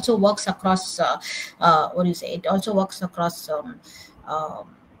 it also works across it also works across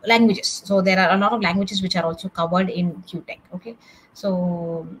languages. So there are a lot of languages which are also covered in QTech. Okay,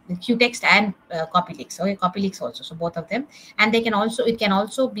 so QText and CopyLeaks. Okay, CopyLeaks also. So both of them, and they can also, it can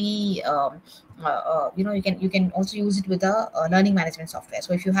also be you can also use it with a learning management software.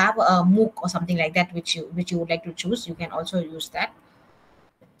 So if you have a MOOC or something like that which you would like to choose, you can also use that.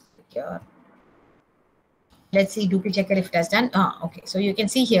 Here, let's see duplicate checker if it has done. Okay, so you can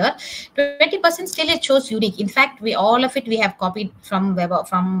see here 20% still it shows unique. In fact, all of it we have copied from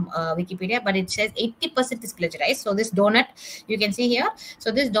Wikipedia, but it says 80% is plagiarized. So this donut, you can see here,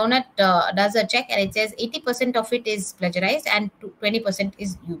 so this donut does a check and it says 80% of it is plagiarized and 20%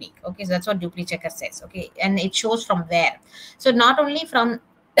 is unique. Okay, so that's what duplicate checker says. Okay, and it shows from where. So not only from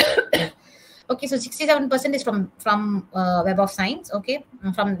okay, so 67% is from Web of Science, okay,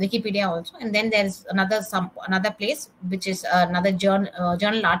 from Wikipedia also, and then there's another place which is another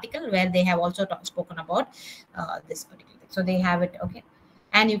journal article where they have also spoken about this particular thing. So they have it, okay,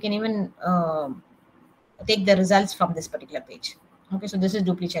 and you can even take the results from this particular page. Okay, so this is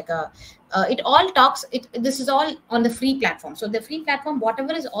duplicate checker. It all talks. This is all on the free platform. So the free platform,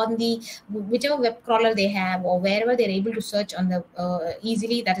 whatever is on the whichever web crawler they have or wherever they're able to search on the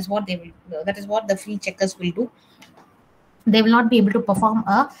easily, that is what they will. That is what the free checkers will do. They will not be able to perform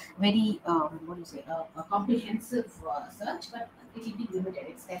a very a comprehensive search, but it will be limited.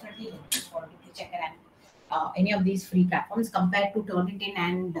 It's definitely limited for duplicate checker and any of these free platforms compared to Turnitin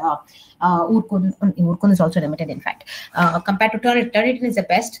and Urkun. Urkun is also limited, in fact. Compared to Turnitin is the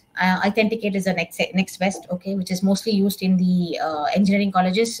best. Authenticate is the next best, okay, which is mostly used in the engineering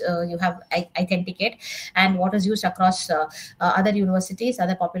colleges. You have Authenticate, and what is used across other universities,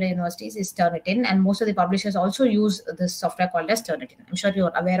 other popular universities, is Turnitin, and most of the publishers also use this software called as Turnitin. I'm sure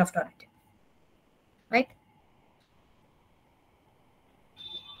you're aware of Turnitin, right?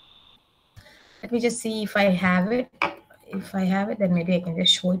 Let me just see if I have it. If I have it, then maybe I can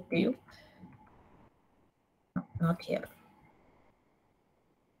just show it to you. No, not here.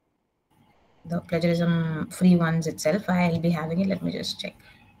 The plagiarism free ones itself, I'll be having it. Let me just check.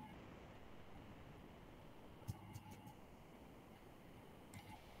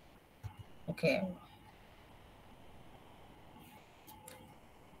 Okay.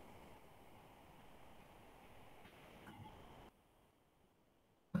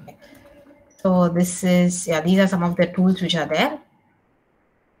 So this is, yeah, these are some of the tools which are there.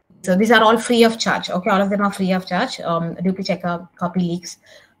 So these are all free of charge. Okay, all of them are free of charge. Duplicate checker, CopyLeaks,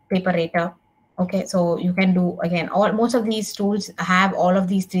 Paper Rater. Okay, so you can do, again, most of these tools have all of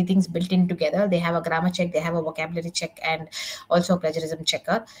these three things built in together. They have a grammar check, they have a vocabulary check, and also a plagiarism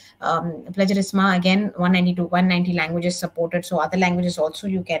checker. Plagiarism, again, 190 to 190 languages supported. So other languages also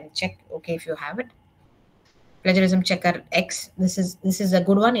you can check, okay, if you have it. Plagiarism checker X, this is a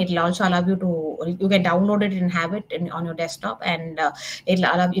good one. It'll also allow you to, you can download it and have it on your desktop, and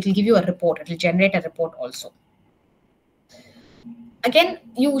it'll give you a report. It'll generate a report also. Again,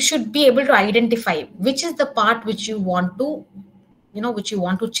 you should be able to identify which is the part which you want to, which you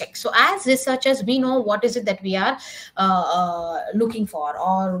want to check. So as researchers, we know what is it that we are looking for,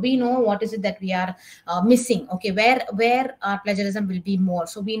 or we know what is it that we are missing. Okay, where our plagiarism will be more.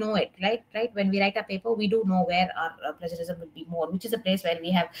 So we know it, right? When we write a paper, we do know where our plagiarism will be more, which is a place where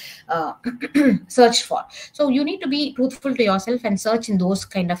we have searched for. So you need to be truthful to yourself and search in those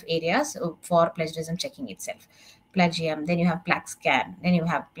kind of areas for plagiarism checking itself. Plagium, then you have Plaque Scan, then you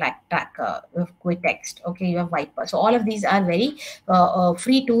have Plaque Tracker, you have Quitext, okay, you have Viper. So all of these are very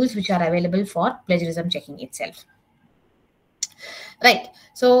free tools which are available for plagiarism checking itself. Right.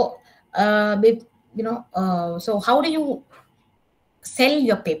 So, so how do you sell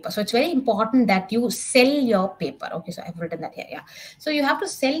your paper? So it's very important that you sell your paper. Okay, so I've written that here. Yeah. So you have to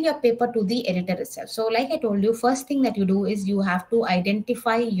sell your paper to the editor itself. So like I told you, first thing that you do is you have to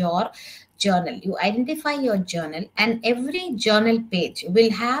identify your journal. You identify your journal, and every journal page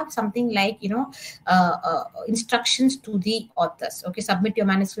will have something like, instructions to the authors. Okay, submit your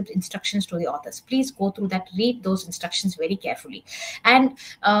manuscript, instructions to the authors. Please go through that, read those instructions very carefully, and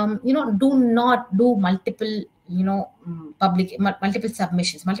do not do multiple multiple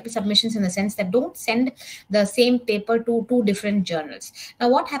submissions in the sense that don't send the same paper to two different journals. Now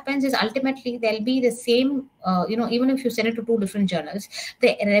what happens is ultimately there'll be the same, even if you send it to two different journals,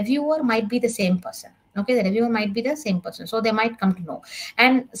 the reviewer might be the same person. Okay, the reviewer might be the same person, so they might come to know.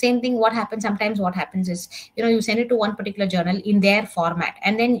 And same thing, what happens is, you send it to one particular journal in their format,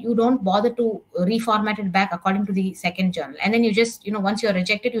 and then you don't bother to reformat it back according to the second journal, and then you just, once you're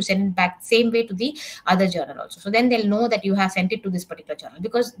rejected, you send it back same way to the other journal also. So then they'll know that you have sent it to this particular journal,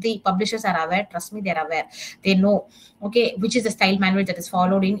 because the publishers are aware. Trust me, they're aware. They know, okay, which is the style manual that is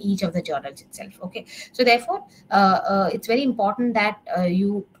followed in each of the journals itself. Okay, so therefore it's very important that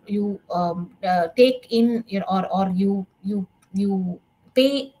you take in you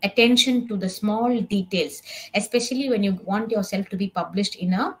pay attention to the small details, especially when you want yourself to be published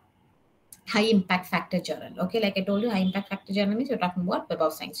in a high impact factor journal. Okay, like I told you, high impact factor journal means you're talking about Web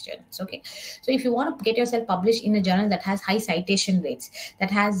of Science journals. Okay, so if you want to get yourself published in a journal that has high citation rates,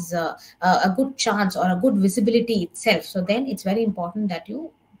 that has a good chance or a good visibility itself, so then it's very important that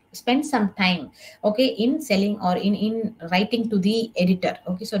you spend some time, okay, in selling or in writing to the editor.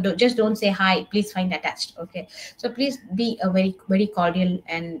 Okay, so just don't say, hi, please find attached. Okay, so please be a very, very cordial.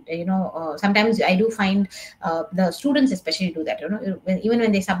 And sometimes I do find the students especially do that. Even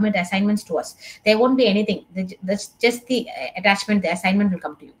when they submit the assignments to us, there won't be anything. That's just the attachment. The assignment will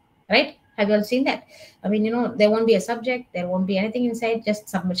come to you, right? Have you all seen that? I mean, there won't be a subject, there won't be anything inside, just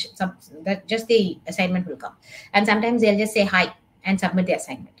submit, just the assignment will come. And sometimes they'll just say hi and submit the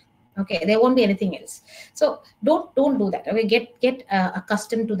assignment. Okay, there won't be anything else. So don't do that. Okay, get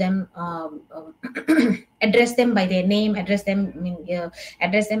accustomed to them. Address them by their name. Address them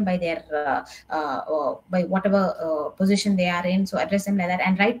by their by whatever position they are in. So address them like that,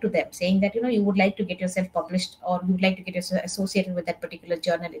 and write to them saying that you would like to get yourself published, or you would like to get yourself associated with that particular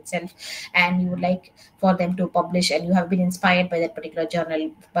journal itself, and you would like for them to publish, and you have been inspired by that particular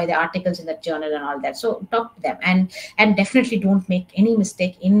journal, by the articles in that journal and all that. So talk to them, and definitely don't make any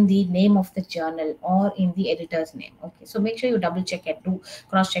mistake in the name of the journal or in the editor's name. Okay, so make sure you double check and do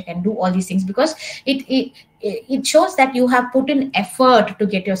cross check and do all these things, because it shows that you have put in effort to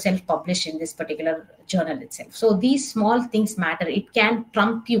get yourself published in this particular journal itself. So these small things matter. It can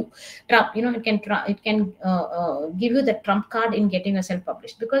trump you. It can give you the trump card in getting yourself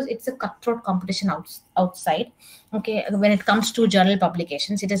published, because it's a cutthroat competition outside. Okay, when it comes to journal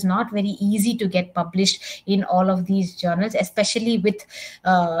publications, it is not very easy to get published in all of these journals, especially with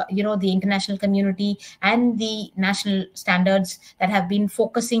the international community and the national standards that have been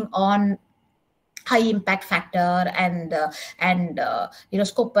focusing on high impact factor and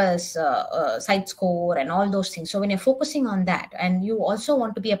Scopus, site score, and all those things. So when you're focusing on that, and you also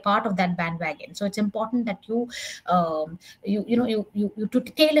want to be a part of that bandwagon, so it's important that you to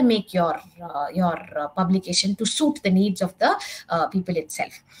tailor make your publication to suit the needs of the people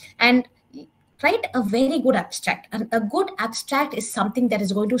itself. And write a very good abstract. And a good abstract is something that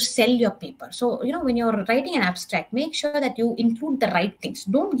is going to sell your paper. So, when you're writing an abstract, make sure that you include the right things.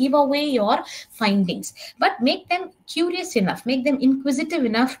 Don't give away your findings, but make them curious enough, make them inquisitive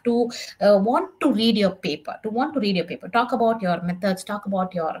enough to want to read your paper, Talk about your methods, talk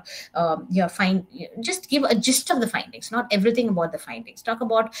about your just give a gist of the findings, not everything about the findings. Talk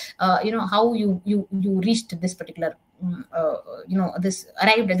about, how you reached this particular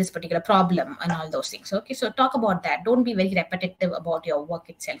arrived at this particular problem and all those things. Okay, so talk about that. Don't be very repetitive about your work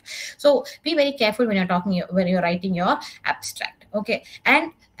itself. So be very careful when you're writing your abstract. Okay,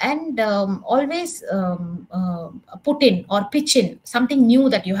 and always put in or pitch in something new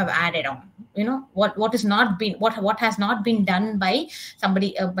that you have added on. What has not been done by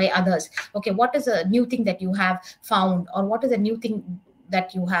somebody, by others. Okay, what is a new thing that you have found, or what is a new thing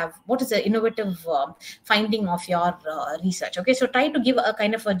that you have, what is the innovative finding of your research. Okay, so try to give a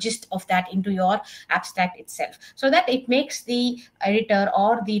kind of a gist of that into your abstract itself, so that it makes the editor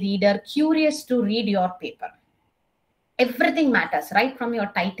or the reader curious to read your paper. Everything matters, right from your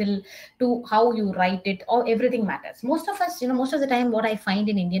title to how you write it, or everything matters. Most of us, most of the time, what I find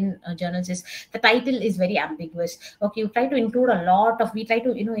in Indian journals is the title is very ambiguous. Okay, we try to include a lot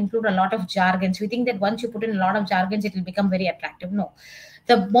of jargons. We think that once you put in a lot of jargons, it will become very attractive. No,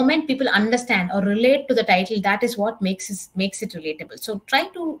 the moment people understand or relate to the title, that is what makes it relatable. So try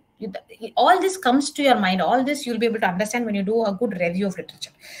to, all this comes to your mind. All this you'll be able to understand when you do a good review of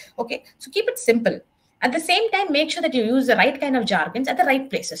literature. Okay, so keep it simple. At the same time, make sure that you use the right kind of jargons at the right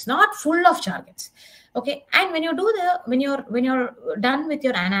places, not full of jargons. Okay, and when you're done with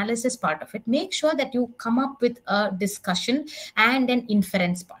your analysis part of it, make sure that you come up with a discussion and an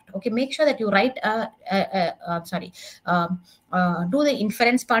inference part. Okay, make sure that you write do the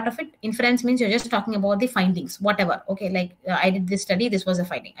inference part of it. Inference means you're just talking about the findings, whatever. Okay, like I did this study, this was a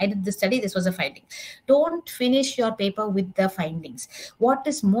finding. I did this study, this was a finding. Don't finish your paper with the findings. What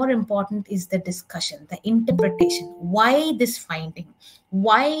is more important is the discussion, the interpretation. Why this finding?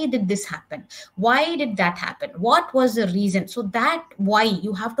 why did this happen? Why did that happen? What was the reason? So that why,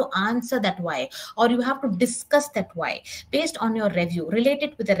 you have to answer that why, or you have to discuss that why based on your review, relate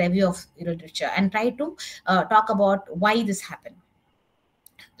it with a review of literature, and try to talk about why this happened.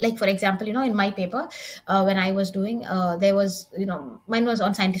 Like, for example, in my paper, when I was doing, there was, mine was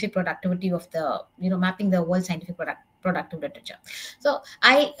on scientific productivity of the, mapping the world scientific productive literature. So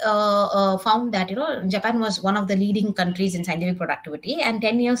I found that, Japan was one of the leading countries in scientific productivity, and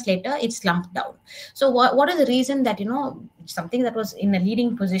 10 years later, it slumped down. So what is the reason that, something that was in a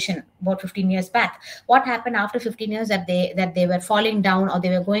leading position about 15 years back, what happened after 15 years that they were falling down, or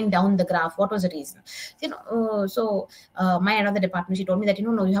they were going down the graph? What was the reason? So my another department, she told me that,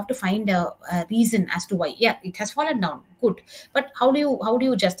 no, you have to find a reason as to why. Yeah, it has fallen down, good, but how do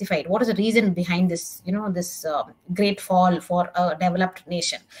you justify it? What is the reason behind this, this great fall for a developed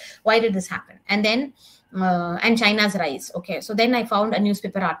nation? Why did this happen? And then and China's rise. Okay, so then I found a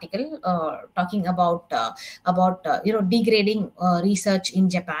newspaper article talking about degrading research in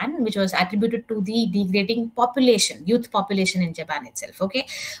Japan, which was attributed to the degrading youth population in Japan itself. Okay,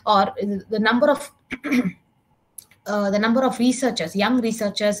 or the number of researchers, young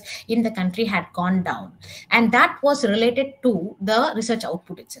researchers in the country had gone down, and that was related to the research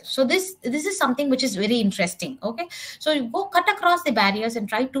output itself. So this is something which is very interesting. Okay, so you go cut across the barriers and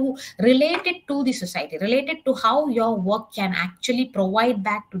try to relate it to the society, relate it to how your work can actually provide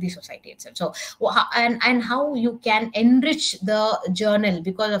back to the society itself. So and how you can enrich the journal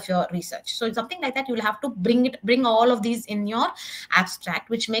because of your research. So something like that, you will have to bring all of these in your abstract,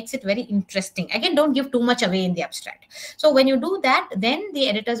 which makes it very interesting. Again, don't give too much away in the abstract. So when you do that, then the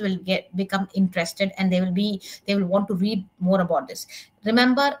editors will become interested, and they will want to read more about this.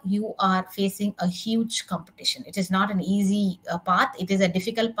 Remember, you are facing a huge competition. It is not an easy path. It is a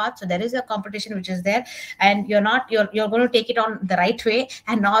difficult path. So there is a competition which is there, and you're going to take it on the right way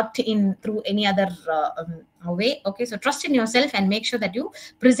and not through any other way. Okay, so trust in yourself and make sure that you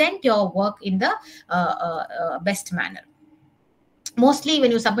present your work in the best manner. Mostly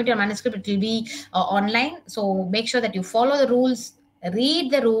when you submit your manuscript, it will be online. So make sure that you follow the rules,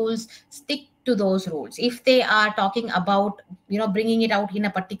 read the rules, stick to those rules. If they are talking about, bringing it out in a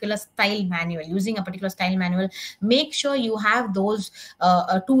particular style manual, using a particular style manual, make sure you have those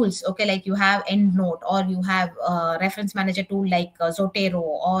tools. Okay, like you have EndNote, or you have reference manager tool like Zotero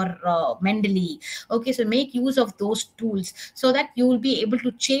or Mendeley. Okay, so make use of those tools so that you will be able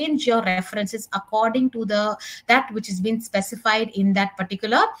to change your references according to that which has been specified in that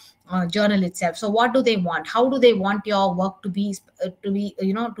particular journal itself. So what do they want? How do they want your work to be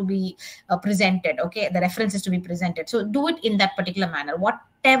presented? Okay, the references to be presented. So do it in that particular manner.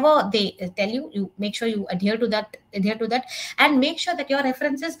 Whatever they tell you, you make sure you adhere to that, and make sure that your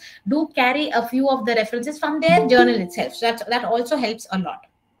references do carry a few of the references from their journal itself. So that also helps a lot.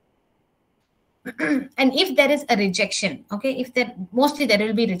 And if there is a rejection, okay, mostly there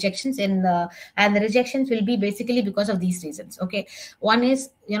will be rejections and the rejections will be basically because of these reasons. Okay, one is,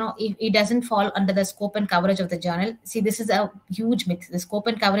 if it doesn't fall under the scope and coverage of the journal. See, this is a huge myth. The scope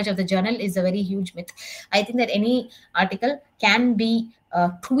and coverage of the journal is a very huge myth. I think that any article can be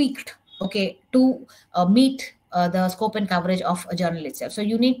tweaked, okay, to meet the scope and coverage of a journal itself. So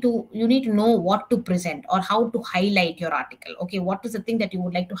you need to know what to present or how to highlight your article. Okay, what is the thing that you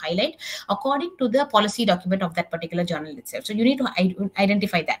would like to highlight according to the policy document of that particular journal itself. So you need to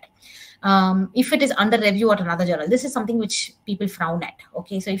identify that. If it is under review at another journal, this is something which people frown at.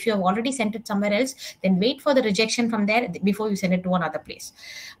 Okay, so if you have already sent it somewhere else, then wait for the rejection from there before you send it to another place.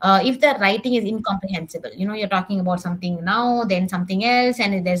 If the writing is incomprehensible, you're talking about something now, then something else,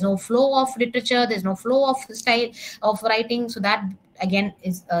 and there's no flow of literature, there's no flow of style of writing, so that again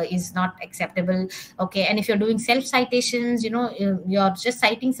is not acceptable. Okay, and if you're doing self citations, you're just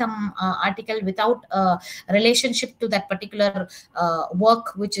citing some article without a relationship to that particular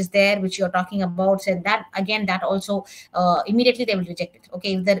work which is there, which you're talking about, so that also immediately they will reject it.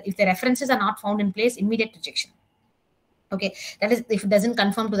 Okay, if the references are not found in place, immediate rejection. Okay, that is if it doesn't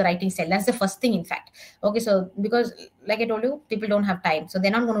conform to the writing style. That's the first thing, in fact. Okay, so because like I told you, people don't have time, so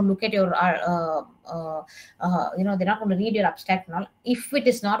they're not going to look at your they're not going to read your abstract and all if it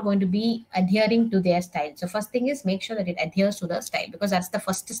is not going to be adhering to their style. So first thing is make sure that it adheres to the style, because that's the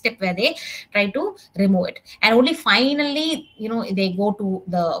first step where they try to remove it, and only finally they go to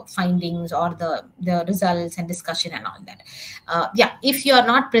the findings or the results and discussion and all that. Yeah, if you are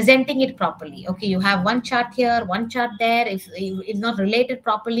not presenting it properly, okay, you have one chart here, one chart there, if it's not related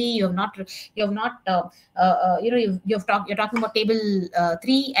properly, you're talking about table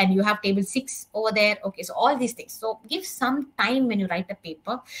 3 and you have table 6 over over there. Okay, so all these things. So give some time when you write a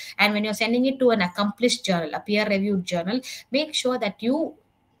paper, and when you're sending it to an accomplished journal, a peer-reviewed journal, make sure that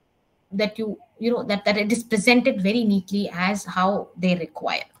that it is presented very neatly as how they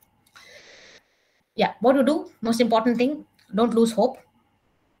require. Yeah, what to do? Most important thing: don't lose hope.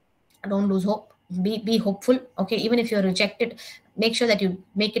 Don't lose hope. Be hopeful. Okay, even if you're rejected, make sure that you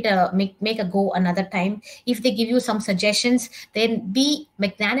make a go another time. If they give you some suggestions, then be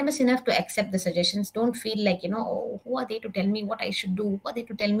magnanimous enough to accept the suggestions. Don't feel like, oh, who are they to tell me what I should do? Who are they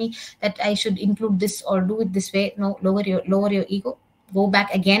to tell me that I should include this or do it this way? No, lower your ego. Go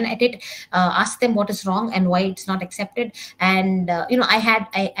back again at it, ask them what is wrong and why it's not accepted. And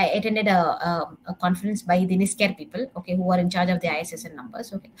I attended a conference by the NISCARE people, okay, who are in charge of the ISSN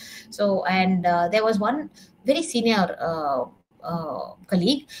numbers. Okay, so and there was one very senior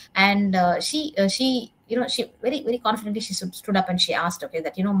colleague, and she very confidently she stood up and she asked, okay,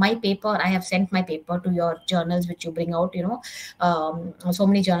 that my paper, I have sent my paper to your journals which you bring out, so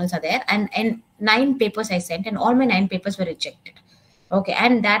many journals are there, and 9 papers I sent, and all my 9 papers were rejected. Okay,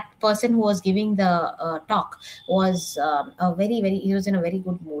 and that person who was giving the talk was he was in a very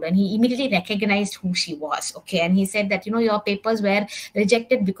good mood, and he immediately recognized who she was. Okay, and he said that your papers were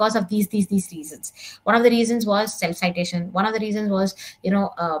rejected because of these reasons. One of the reasons was self-citation. One of the reasons was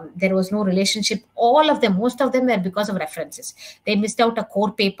there was no relationship. All of them, most of them were because of references. They missed out a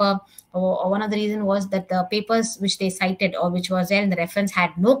core paper. Or one of the reasons was that the papers which they cited or which was there in the reference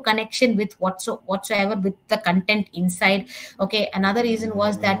had no connection with whatsoever with the content inside. Okay, another reason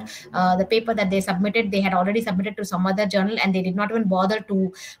was that the paper that they submitted, they had already submitted to some other journal, and they did not even bother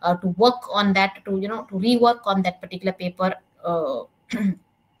to work on that, to rework on that particular paper,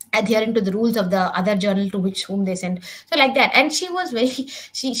 adhering to the rules of the other journal to whom they sent. So like that. And she was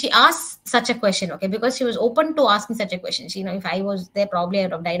she asked such a question, okay, because she was open to asking such a question. She, if I was there, probably I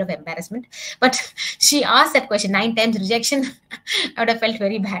would have died of embarrassment. But she asked that question 9 times, rejection. I would have felt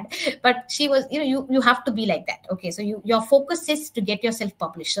very bad. But she was, you have to be like that. Okay, so your focus is to get yourself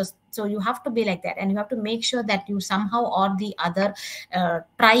published. So you have to be like that, and you have to make sure that you somehow or the other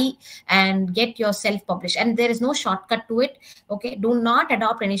try and get yourself published. And there is no shortcut to it. Okay, do not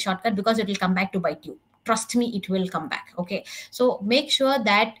adopt any shortcut, because it will come back to bite you. Trust me, it will come back. Okay, so make sure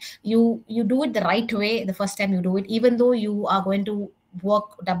that you do it the right way the first time you do it, even though you are going to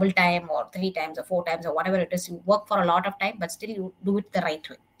work double time or 3 times or 4 times or whatever it is. You work for a lot of time, but still you do it the right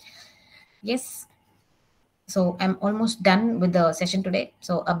way. Yes. So I'm almost done with the session today.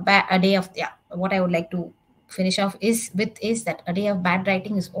 So a day of, what I would like to finish off is that a day of bad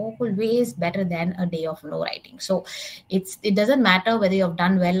writing is always better than a day of no writing. So it doesn't matter whether you've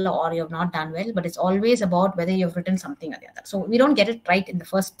done well or you've not done well, but it's always about whether you've written something or the other. So we don't get it right in the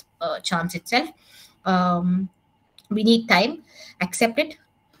first chance itself. We need time, accept it,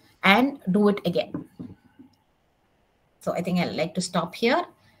 and do it again. So I think I'd like to stop here.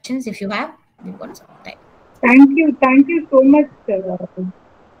 If you have, we've got some time. Thank you so much.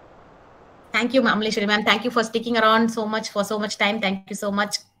 Thank you, Amaleshwari ma'am. Thank you for sticking around so much for so much time. Thank you so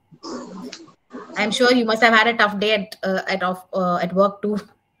much. I'm sure you must have had a tough day at work too.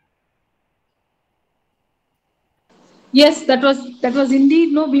 Yes, that was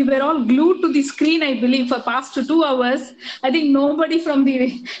indeed. No, we were all glued to the screen, I believe, for past 2 hours. I think nobody from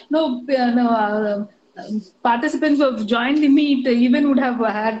the participants who have joined the meet even would have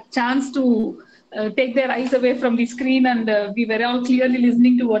had chance to take their eyes away from the screen, and we were all clearly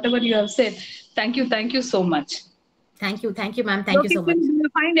listening to whatever you have said. Thank you so much. Thank you, ma'am. Thank you so much. Do you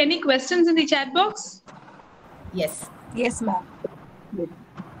find any questions in the chat box? Yes, ma'am.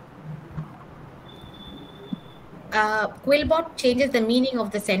 Quillbot changes the meaning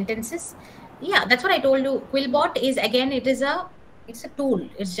of the sentences. Yeah, that's what I told you. Quillbot is, again, it's a tool.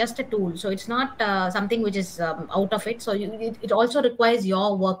 It's just a tool. So it's not something which is out of it. So it also requires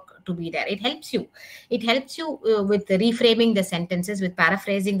your work to be there. It helps you with reframing the sentences, with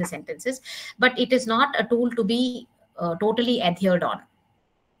paraphrasing the sentences, but it is not a tool to be totally adhered on.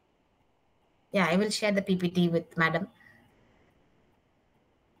 Yeah, I will share the PPT with madam.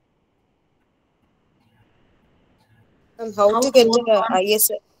 How to get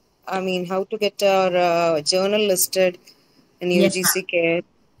how to get our journal listed in UGC Care?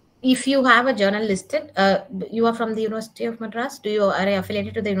 If you have a journal listed, you are from the University of Madras. Are you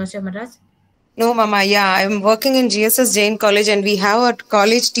affiliated to the University of Madras? No, Mama. Yeah, I'm working in GSS Jain College, and we have a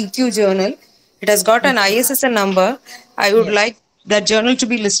college TQ journal. It has got an ISSN number. I would like that journal to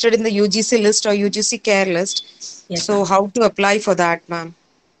be listed in the UGC list or UGC Care list. Yes, so how to apply for that, ma'am?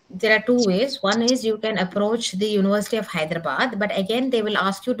 there are two ways. One is you can approach the University of Hyderabad, but again, they will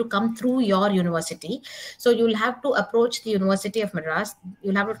ask you to come through your university. So you'll have to approach the University of Madras.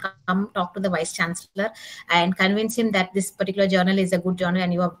 You'll have to come talk to the Vice Chancellor and convince him that this particular journal is a good journal,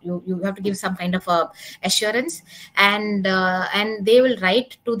 and you have to give some kind of assurance. And they will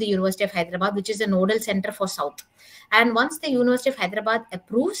write to the University of Hyderabad, which is a nodal center for South. And once the University of Hyderabad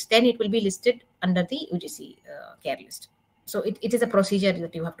approves, then it will be listed under the UGC care list. So it is a procedure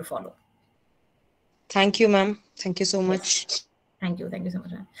that you have to follow. Thank you, ma'am. Thank you so much. Yes. Thank you so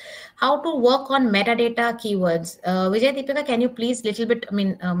much, ma'am. How to work on metadata keywords? Vijay Deepika, can you please little bit,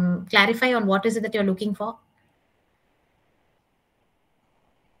 clarify on what is it that you're looking for?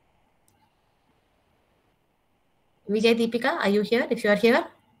 Vijay Deepika, are you here? If you are here,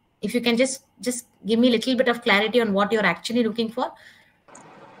 if you can just give me a little bit of clarity on what you're actually looking for.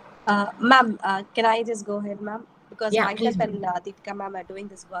 Ma'am, can I just go ahead, ma'am? Because myself please, and Deepika ma'am are doing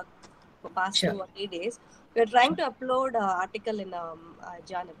this work for past 2 or 3 days. We're trying to upload an article in a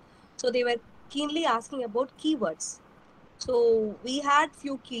journal. So they were keenly asking about keywords. So we had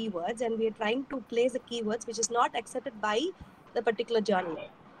few keywords and we are trying to place the keywords which is not accepted by the particular journal.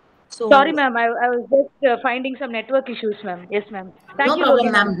 So sorry, ma'am. I was just finding some network issues, ma'am. Yes, ma'am. Thank you. No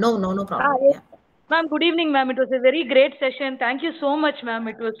problem, ma'am. No problem. Yes. Ma'am, good evening, ma'am. It was a very great session. Thank you so much, ma'am.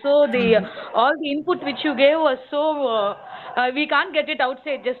 It was so all the input which you gave was so we can't get it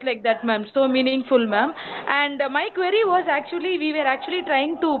outside just like that, ma'am. So meaningful, ma'am. And my query was actually we were actually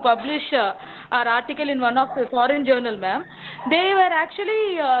trying to publish our article in one of the foreign journal, ma'am. They were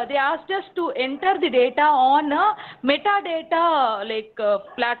actually they asked us to enter the data on a metadata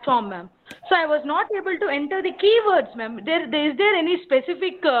platform, ma'am. So I was not able to enter the keywords, ma'am. Is there any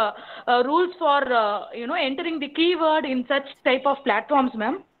specific rules for entering the keyword in such type of platforms,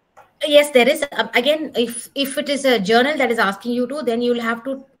 ma'am? Yes, there is. Again, if it is a journal that is asking you to, then you'll have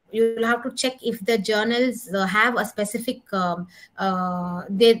to check if the journals have a specific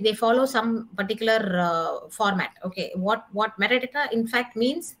they follow some particular format. Okay, what metadata in fact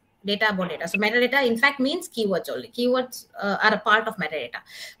means. Data about data. So metadata in fact means keywords only. Keywords are a part of metadata.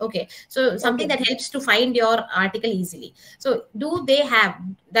 Okay. So something that helps to find your article easily. So do they have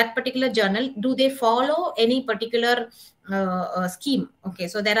that particular journal? Do they follow any particular scheme? Okay.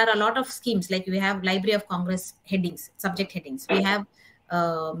 So there are a lot of schemes, like we have Library of Congress headings, subject headings. We have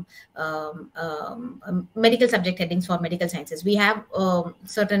medical subject headings for medical sciences. We have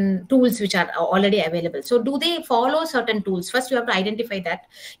certain tools which are already available. So do they follow certain tools? First, you have to identify that.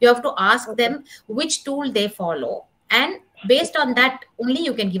 You have to ask them which tool they follow, and based on that only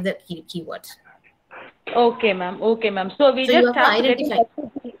you can give the keywords. Okay, ma'am. Okay, ma'am. So we just have to identify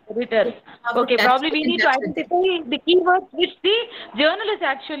editors. Okay, probably we need to identify the keywords which the journal is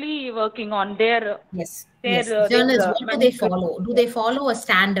actually working on. Yes. Journals, what do they follow? Do they follow a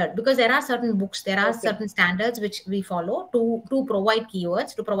standard? Because there are certain books, there are certain standards which we follow to provide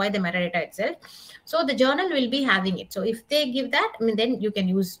keywords, to provide the metadata itself. So the journal will be having it. So if they give that, then you can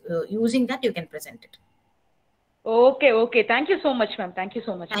using that, you can present it. Okay. Thank you so much, ma'am. Thank you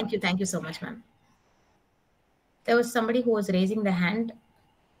so much. Thank you so much, ma'am. There was somebody who was raising the hand.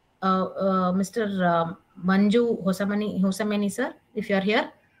 Mr. Manju Hosamani, sir, if you are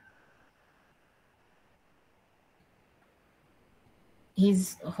here.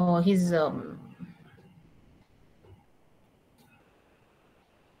 He's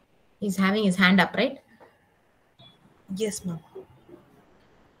having his hand up, right? Yes, ma'am.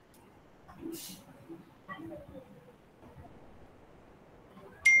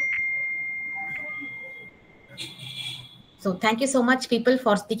 So thank you so much, people,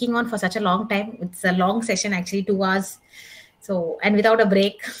 for sticking on for such a long time. It's a long session, actually, 2 hours. So, and without a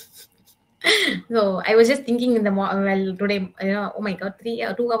break. So I was just thinking today, oh my God,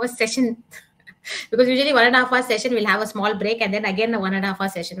 2 hours session. Because usually 1.5 hour session, we'll have a small break, and then again a 1.5 hour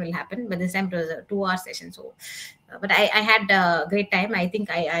session will happen. But this time it was a 2 hour session. So, but I had a great time. I think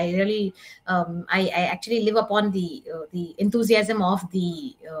I really, I actually live upon the enthusiasm of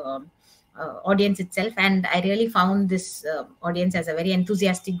the audience itself, and I really found this audience as a very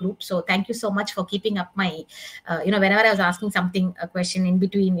enthusiastic group. So thank you so much for keeping up my whenever I was asking a question in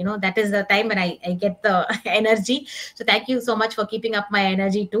between, that is the time when I get the energy. So thank you so much for keeping up my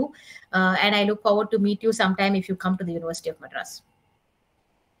energy too, and I look forward to meet you sometime if you come to the University of Madras.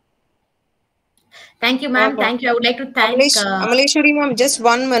 Thank you, ma'am. Thank you. I would like to thank Amaleshwari ma'am, just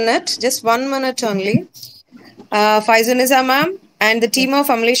 1 minute only. Fazlunnisa ma'am and the team of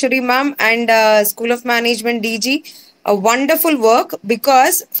Amaleshwari ma'am and School of Management DG, a wonderful work,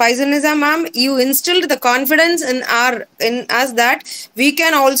 because Fazlunnisa ma'am, you instilled the confidence in us that we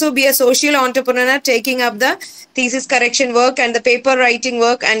can also be a social entrepreneur, taking up the thesis correction work and the paper writing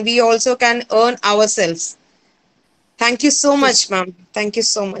work, and we also can earn ourselves. Thank you so much, ma'am. Thank you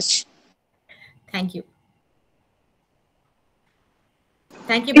so much. Thank you.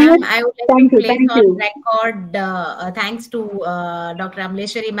 Thank you, ma'am. I would like to place on record thanks to Dr.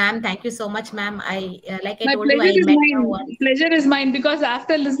 Amleshwari, ma'am. Thank you so much, ma'am. Like I told you, I met her once. Pleasure is mine, because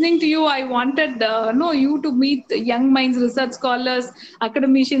after listening to you, I wanted you to meet young minds, research scholars,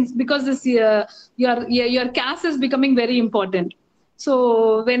 academicians, because this your CAS is becoming very important.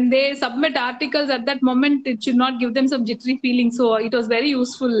 So when they submit articles at that moment, it should not give them some jittery feeling. So it was very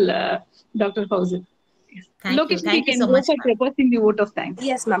useful, Dr. Fauzi. Thank you. Thank you so much, for proposing the vote of thanks.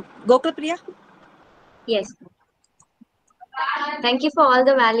 Yes, ma'am. Gokulapriya? Yes. Thank you for all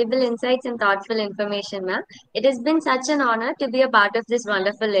the valuable insights and thoughtful information, ma'am. It has been such an honor to be a part of this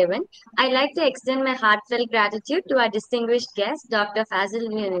wonderful event. I'd like to extend my heartfelt gratitude to our distinguished guest, Dr.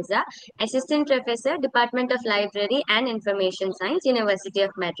 Fazlunnisa, Assistant Professor, Department of Library and Information Science, University of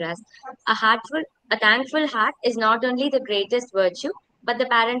Madras. A thankful heart is not only the greatest virtue, but the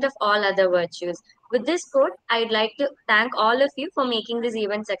parent of all other virtues. With this quote, I'd like to thank all of you for making this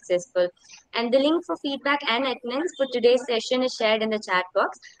event successful. And the link for feedback and attendance for today's session is shared in the chat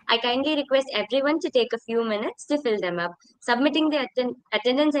box. I kindly request everyone to take a few minutes to fill them up. Submitting the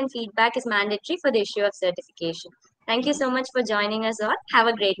attendance and feedback is mandatory for the issue of certification. Thank you so much for joining us all. Have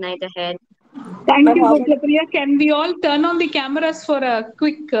a great night ahead. Thank you, Gokulapriya. Can we all turn on the cameras for a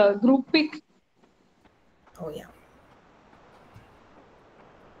quick group pic? Oh, yeah.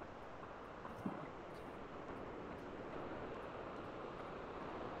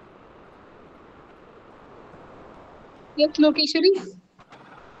 Yes, Lokeshwari.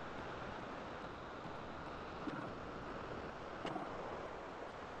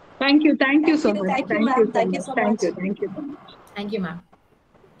 Thank you so much. Thank you, ma'am. Thank you so much. Thank you so much. Thank you, ma'am.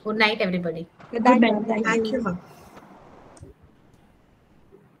 Good night, everybody. Good night, ma'am. Thank you, ma'am.